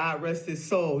Schultz, God rest his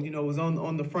soul, was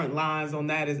on the front lines on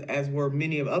that, as were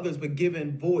many of others, but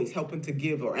giving voice, helping to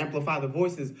give or amplify the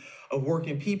voices of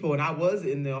working people. And I was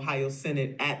in the Ohio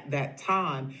Senate at that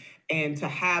time. And to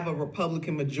have a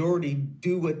Republican majority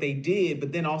do what they did,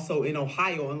 but then also in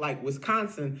Ohio, unlike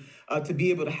Wisconsin, to be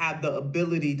able to have the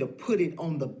ability to put it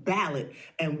on the ballot,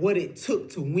 and what it took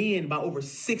to win by over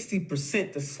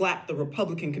 60% to slap the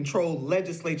Republican-controlled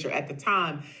legislature at the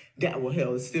time.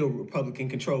 It's still Republican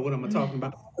control. What am I talking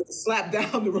about? But to slap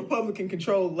down the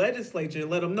Republican-controlled legislature and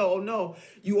let them know, oh, no,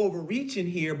 you overreaching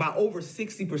here by over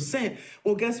 60%.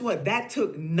 Well, guess what? That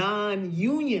took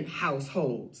non-union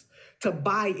households to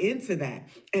buy into that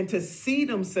and to see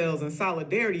themselves in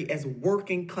solidarity as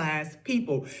working class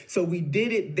people. So we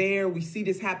did it there. We see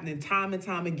this happening time and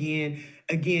time again.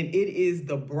 Again, it is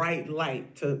the bright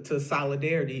light to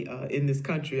solidarity in this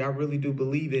country. I really do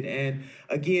believe it. And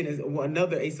again, is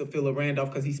another Asa Philip Randolph,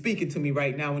 because he's speaking to me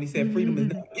right now when he said freedom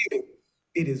is not given,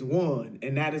 it is won.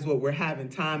 And that is what we're having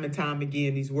time and time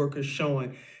again, these workers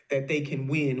showing that they can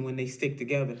win when they stick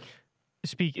together.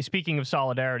 Speaking of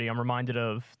solidarity, I'm reminded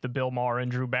of the Bill Maher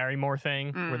and Drew Barrymore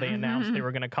thing, where they announced they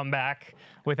were going to come back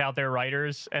without their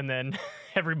writers, and then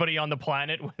everybody on the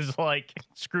planet was like,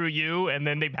 screw you, and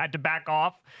then they had to back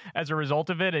off as a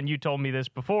result of it. And you told me this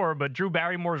before, but Drew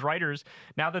Barrymore's writers,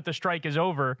 now that the strike is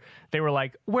over, they were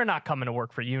like, we're not coming to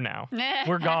work for you now.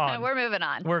 We're gone. We're moving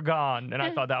on. We're gone. And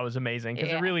I thought that was amazing,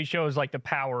 because it really shows like the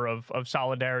power of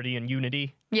solidarity and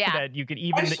unity. Yeah. That you could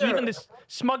even this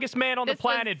smuggest man on the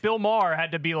planet, Bill Maher,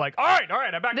 had to be like, all right,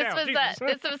 I back down.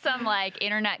 This was some like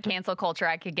internet cancel culture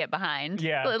I could get behind.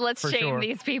 Yeah, let's shame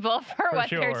these people for what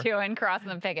they're doing, crossing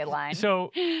the picket line.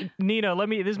 So, Nina,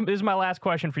 this is my last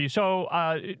question for you. So,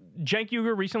 Cenk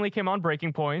Uygur recently came on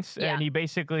Breaking Points, and he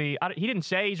basically, he didn't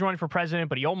say he's running for president,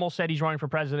 but he almost said he's running for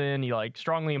president. He like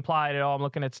strongly implied it. Oh, I'm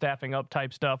looking at staffing up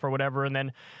type stuff or whatever. And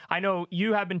then I know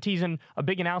you have been teasing a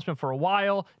big announcement for a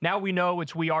while. Now we know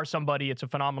We Are Somebody. It's a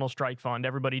phenomenal strike fund.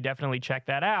 Everybody definitely check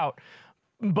that out.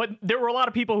 But there were a lot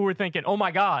of people who were thinking, oh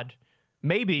my God,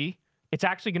 maybe it's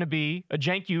actually going to be a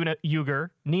Cenk Uygur,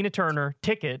 Nina Turner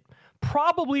ticket,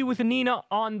 probably with Nina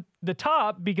on the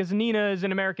top, because Nina is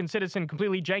an American citizen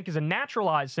completely. Cenk is a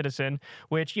naturalized citizen,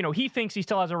 which, he thinks he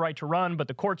still has a right to run, but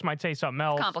the courts might say something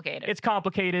else. It's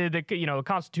complicated. The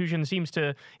Constitution seems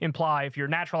to imply if you're a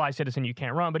naturalized citizen, you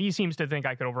can't run, but he seems to think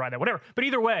I could override that, whatever. But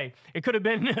either way, it could have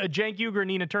been a Cenk Uygur,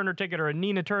 Nina Turner ticket or a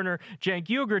Nina Turner, Cenk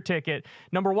Uygur ticket.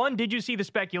 Number one, did you see the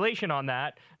speculation on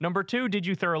that? Number two, did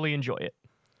you thoroughly enjoy it?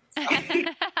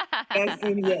 Yes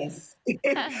and yes.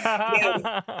 Yes,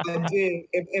 I did.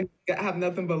 And I have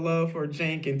nothing but love for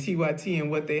Cenk and TYT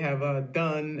and what they have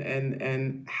done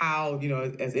and how,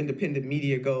 as independent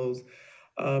media goes,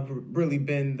 really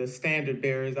been the standard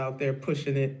bearers out there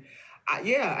pushing it.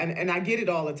 And I get it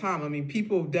all the time. I mean,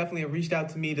 people definitely have reached out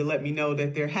to me to let me know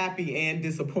that they're happy and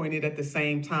disappointed at the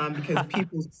same time, because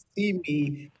people see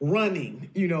me running,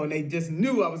 and they just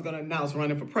knew I was going to announce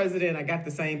running for president. I got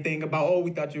the same thing about,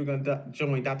 we thought you were going to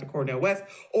join Dr. Cornel West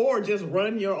or just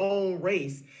run your own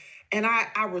race. And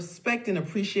I respect and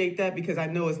appreciate that, because I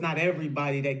know it's not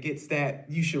everybody that gets that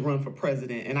you should run for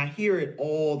president. And I hear it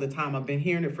all the time. I've been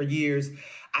hearing it for years.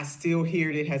 I still hear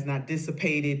it. It has not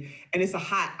dissipated. And it's a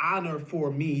high honor for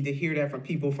me to hear that from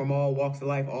people from all walks of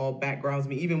life, all backgrounds.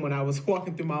 Even when I was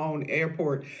walking through my own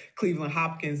airport, Cleveland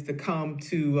Hopkins, to come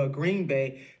to Green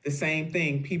Bay, the same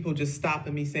thing. People just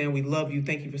stopping me saying, we love you.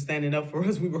 Thank you for standing up for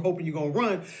us. We were hoping you're going to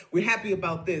run. We're happy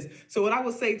about this. So what I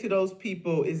would say to those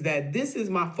people is that this is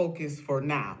my focus for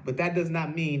now, but that does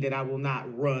not mean that I will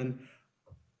not run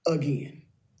again.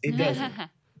 It doesn't.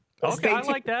 Okay, I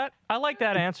like that. I like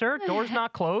that answer. Door's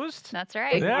not closed. That's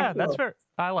right. Yeah, that's fair.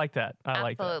 I like that.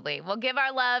 Absolutely. We'll give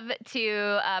our love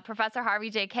to Professor Harvey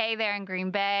J. Kaye there in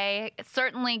Green Bay.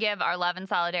 Certainly give our love and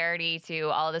solidarity to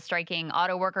all the striking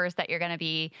auto workers that you're going to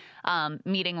be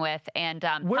meeting with. And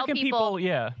where tell can people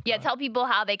tell people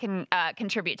how they can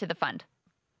contribute to the fund.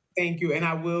 Thank you. And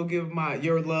I will give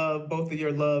both of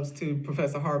your loves to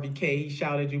Professor Harvey Kaye. He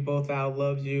shouted you both out,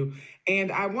 loves you. And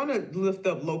I want to lift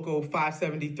up Local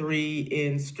 573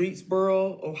 in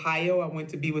Streetsboro, Ohio. I went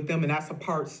to be with them, and that's a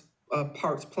parts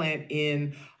plant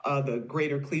in the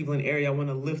greater Cleveland area. I want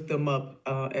to lift them up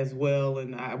as well.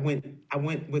 And I went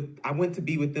to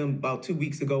be with them about 2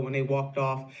 weeks ago when they walked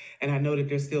off, and I know that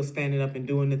they're still standing up and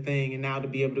doing the thing. And now to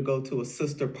be able to go to a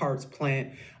sister parts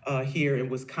plant here in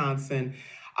Wisconsin.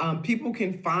 People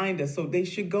can find us, so they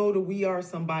should go to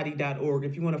wearesomebody.org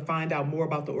if you want to find out more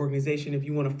about the organization, if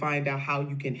you want to find out how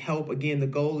you can help. Again, the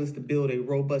goal is to build a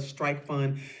robust strike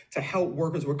fund to help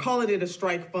workers. We're calling it a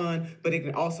strike fund, but it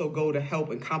can also go to help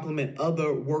and complement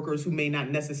other workers who may not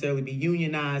necessarily be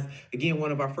unionized. Again,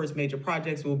 one of our first major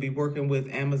projects, we'll be working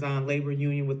with Amazon Labor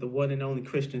Union with the one and only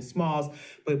Christian Smalls.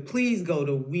 But please go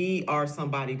to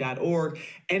wearesomebody.org,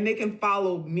 and they can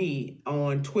follow me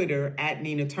on Twitter at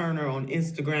Nina Turner, on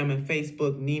Instagram and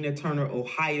Facebook, Nina Turner,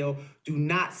 Ohio. Do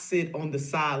not sit on the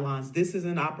sidelines. This is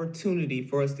an opportunity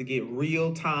for us to get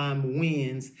real-time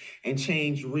wins and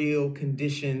change real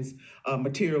conditions,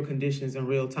 material conditions in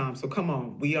real time. So come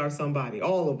on, we are somebody.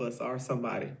 All of us are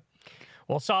somebody.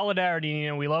 Well, solidarity,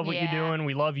 we love what you're doing.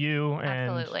 We love you.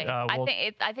 Absolutely. And,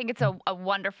 I think it's a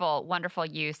wonderful, wonderful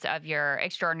use of your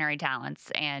extraordinary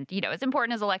talents. And, as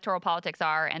important as electoral politics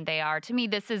are, and they are, to me,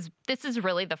 this is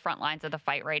really the front lines of the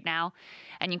fight right now.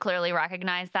 And you clearly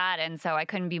recognize that. And so I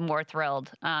couldn't be more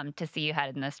thrilled to see you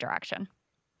headed in this direction.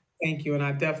 Thank you. And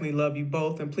I definitely love you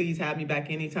both. And please have me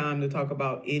back anytime to talk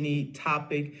about any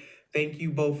topic. Thank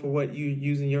you both for what you're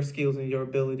using your skills and your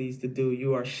abilities to do.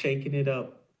 You are shaking it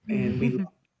up. And we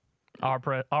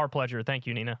love our pleasure. Thank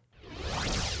you, Nina.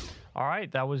 All right.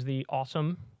 That was the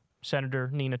awesome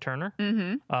Senator Nina Turner.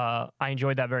 Mm-hmm. I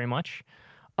enjoyed that very much.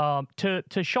 To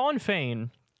Shawn Fain,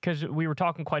 because we were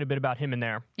talking quite a bit about him in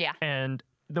there. Yeah. And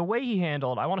the way he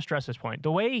handled, I want to stress this point,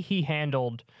 the way he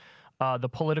handled the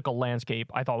political landscape,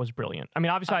 I thought was brilliant. I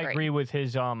mean, obviously, I agree with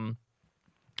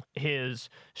his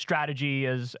strategy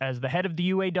as the head of the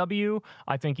UAW.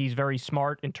 I think he's very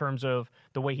smart in terms of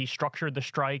the way he structured the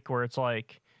strike, where it's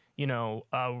like,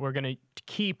 we're going to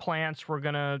key plants, we're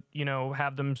going to,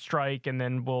 have them strike, and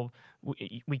then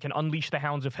we can unleash the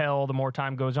hounds of hell the more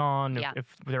time goes on if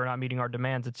they're not meeting our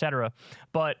demands, etc.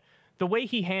 But the way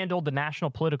he handled the national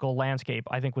political landscape,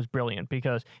 I think, was brilliant,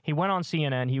 because he went on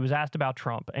CNN, he was asked about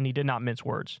Trump, and he did not mince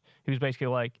words. He was basically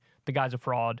like, the guy's a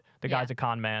fraud, the guy's a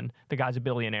con man, the guy's a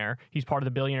billionaire. He's part of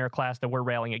the billionaire class that we're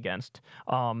railing against.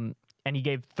 And he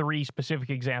gave 3 specific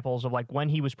examples of, like, when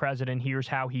he was president, here's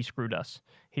how he screwed us.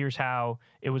 Here's how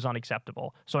it was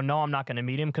unacceptable. So, no, I'm not going to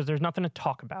meet him because there's nothing to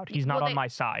talk about. He's not on my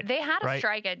side. They had a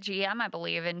strike at GM, I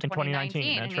believe, in 2019.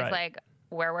 That's and he's like,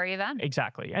 where were you then?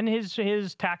 Exactly. And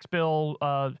his tax bill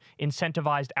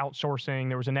incentivized outsourcing.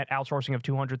 There was a net outsourcing of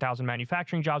 200,000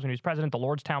 manufacturing jobs when he was president. The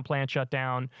Lordstown plant shut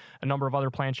down. A number of other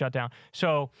plants shut down.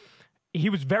 So he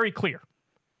was very clear,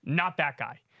 not that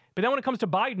guy. But then when it comes to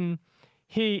Biden,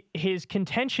 his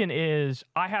contention is,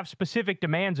 I have specific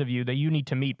demands of you that you need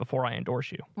to meet before I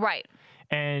endorse you. Right.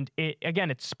 And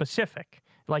it's specific.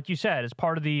 Like you said, as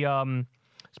part of the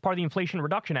Inflation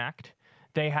Reduction Act,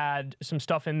 they had some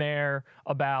stuff in there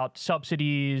about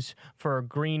subsidies for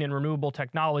green and renewable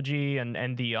technology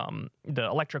and the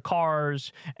electric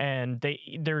cars, and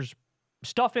there's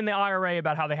stuff in the IRA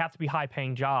about how they have to be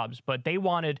high-paying jobs, but the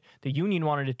union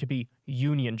wanted it to be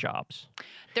union jobs.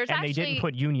 They didn't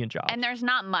put union jobs. And there's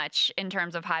not much in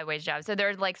terms of high-wage jobs. So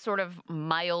they're like sort of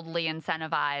mildly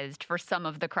incentivized for some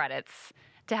of the credits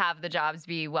to have the jobs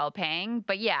be well-paying.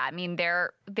 But yeah, I mean,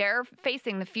 they're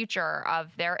facing the future of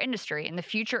their industry, and the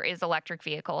future is electric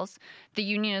vehicles. The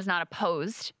union is not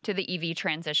opposed to the EV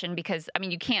transition because, I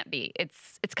mean, you can't be.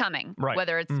 It's coming, right.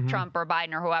 Whether it's Trump or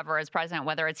Biden or whoever is president,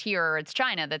 whether it's here or it's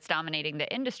China that's dominating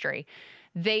the industry.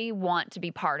 They want to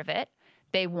be part of it.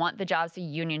 They want the jobs to be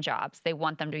union jobs. They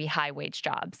want them to be high-wage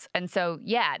jobs. And so,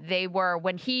 yeah, they were,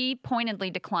 when he pointedly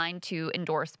declined to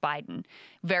endorse Biden,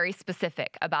 very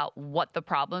specific about what the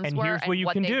problems were and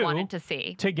what they wanted to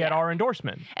see. To get our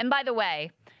endorsement. And by the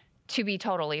way, to be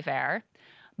totally fair,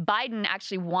 Biden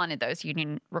actually wanted those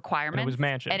union requirements.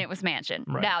 And it was Manchin.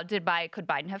 Right. Now, could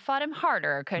Biden have fought him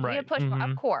harder? Could he have pushed more?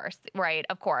 Of course, right?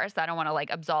 Of course. I don't want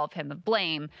to absolve him of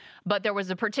blame, but there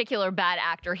was a particular bad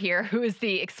actor here who is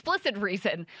the explicit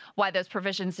reason why those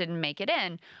provisions didn't make it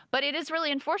in. But it is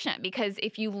really unfortunate because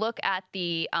if you look at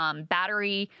the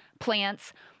battery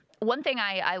plants, one thing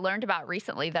I learned about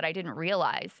recently that I didn't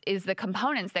realize is the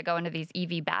components that go into these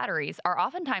EV batteries are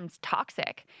oftentimes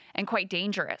toxic and quite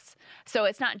dangerous. So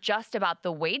it's not just about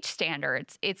the wage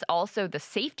standards, it's also the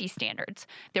safety standards.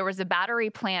 There was a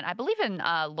battery plant, I believe in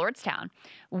Lordstown,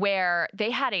 where they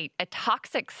had a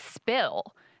toxic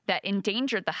spill that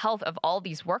endangered the health of all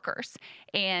these workers.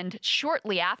 And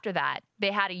shortly after that,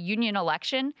 they had a union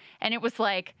election, and it was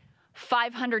like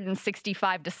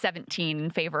 565 to 17 in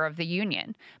favor of the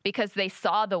union because they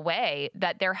saw the way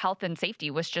that their health and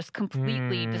safety was just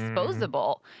completely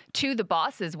disposable to the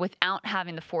bosses without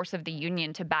having the force of the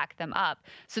union to back them up.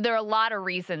 So there are a lot of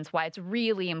reasons why it's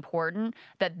really important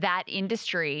that that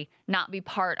industry not be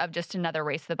part of just another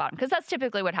race to the bottom, because that's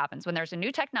typically what happens when there's a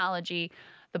new technology.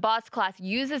 The boss class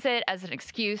uses it as an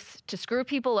excuse to screw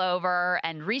people over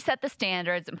and reset the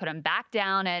standards and put them back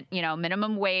down at,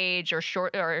 minimum wage or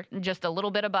short or just a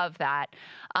little bit above that.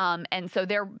 And so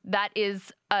that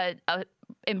is a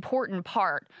important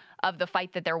part of the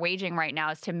fight that they're waging right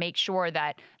now, is to make sure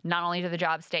that not only do the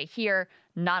jobs stay here,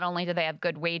 not only do they have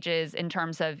good wages in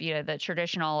terms of the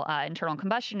traditional internal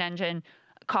combustion engine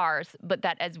cars, but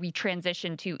that as we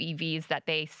transition to EVs, that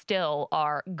they still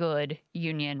are good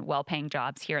union, well-paying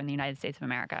jobs here in the United States of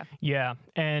America. Yeah,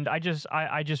 and I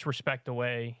just respect the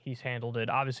way he's handled it.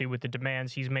 Obviously, with the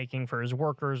demands he's making for his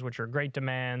workers, which are great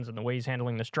demands, and the way he's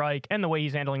handling the strike, and the way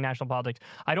he's handling national politics,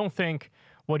 I don't think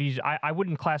I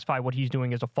wouldn't classify what he's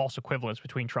doing as a false equivalence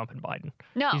between Trump and Biden.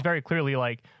 No. He's very clearly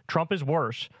like, Trump is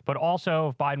worse, but also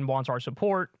if Biden wants our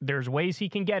support, there's ways he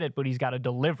can get it, but he's got to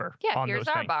deliver on here's those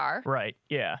our things. Bar. Right,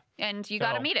 yeah. And you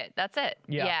got to meet it. That's it.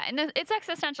 Yeah. And it's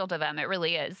existential to them. It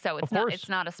really is. So it's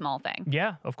not a small thing.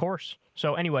 Yeah, of course.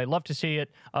 So anyway, love to see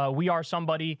it. We Are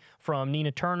Somebody from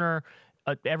Nina Turner.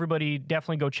 Everybody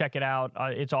definitely go check it out.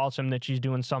 It's awesome that she's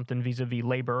doing something vis-a-vis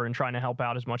labor and trying to help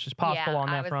out as much as possible on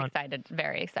that front. I was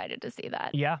very excited to see that.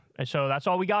 Yeah, and so that's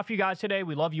all we got for you guys today.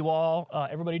 We love you all.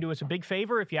 Everybody do us a big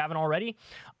favor if you haven't already.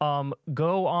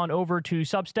 Go on over to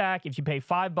Substack. If you pay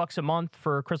 $5 a month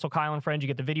for Crystal, Kyle, and Friends, you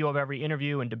get the video of every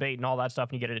interview and debate and all that stuff,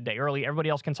 and you get it a day early. Everybody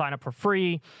else can sign up for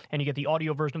free, and you get the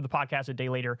audio version of the podcast a day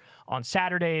later on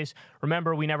Saturdays.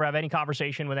 Remember, we never have any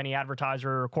conversation with any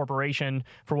advertiser or corporation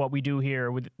for what we do here.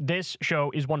 This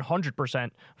show is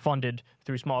 100% funded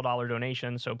through small dollar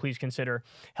donations, so please consider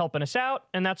helping us out.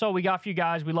 And that's all we got for you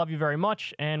guys. We love you very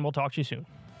much, and we'll talk to you soon.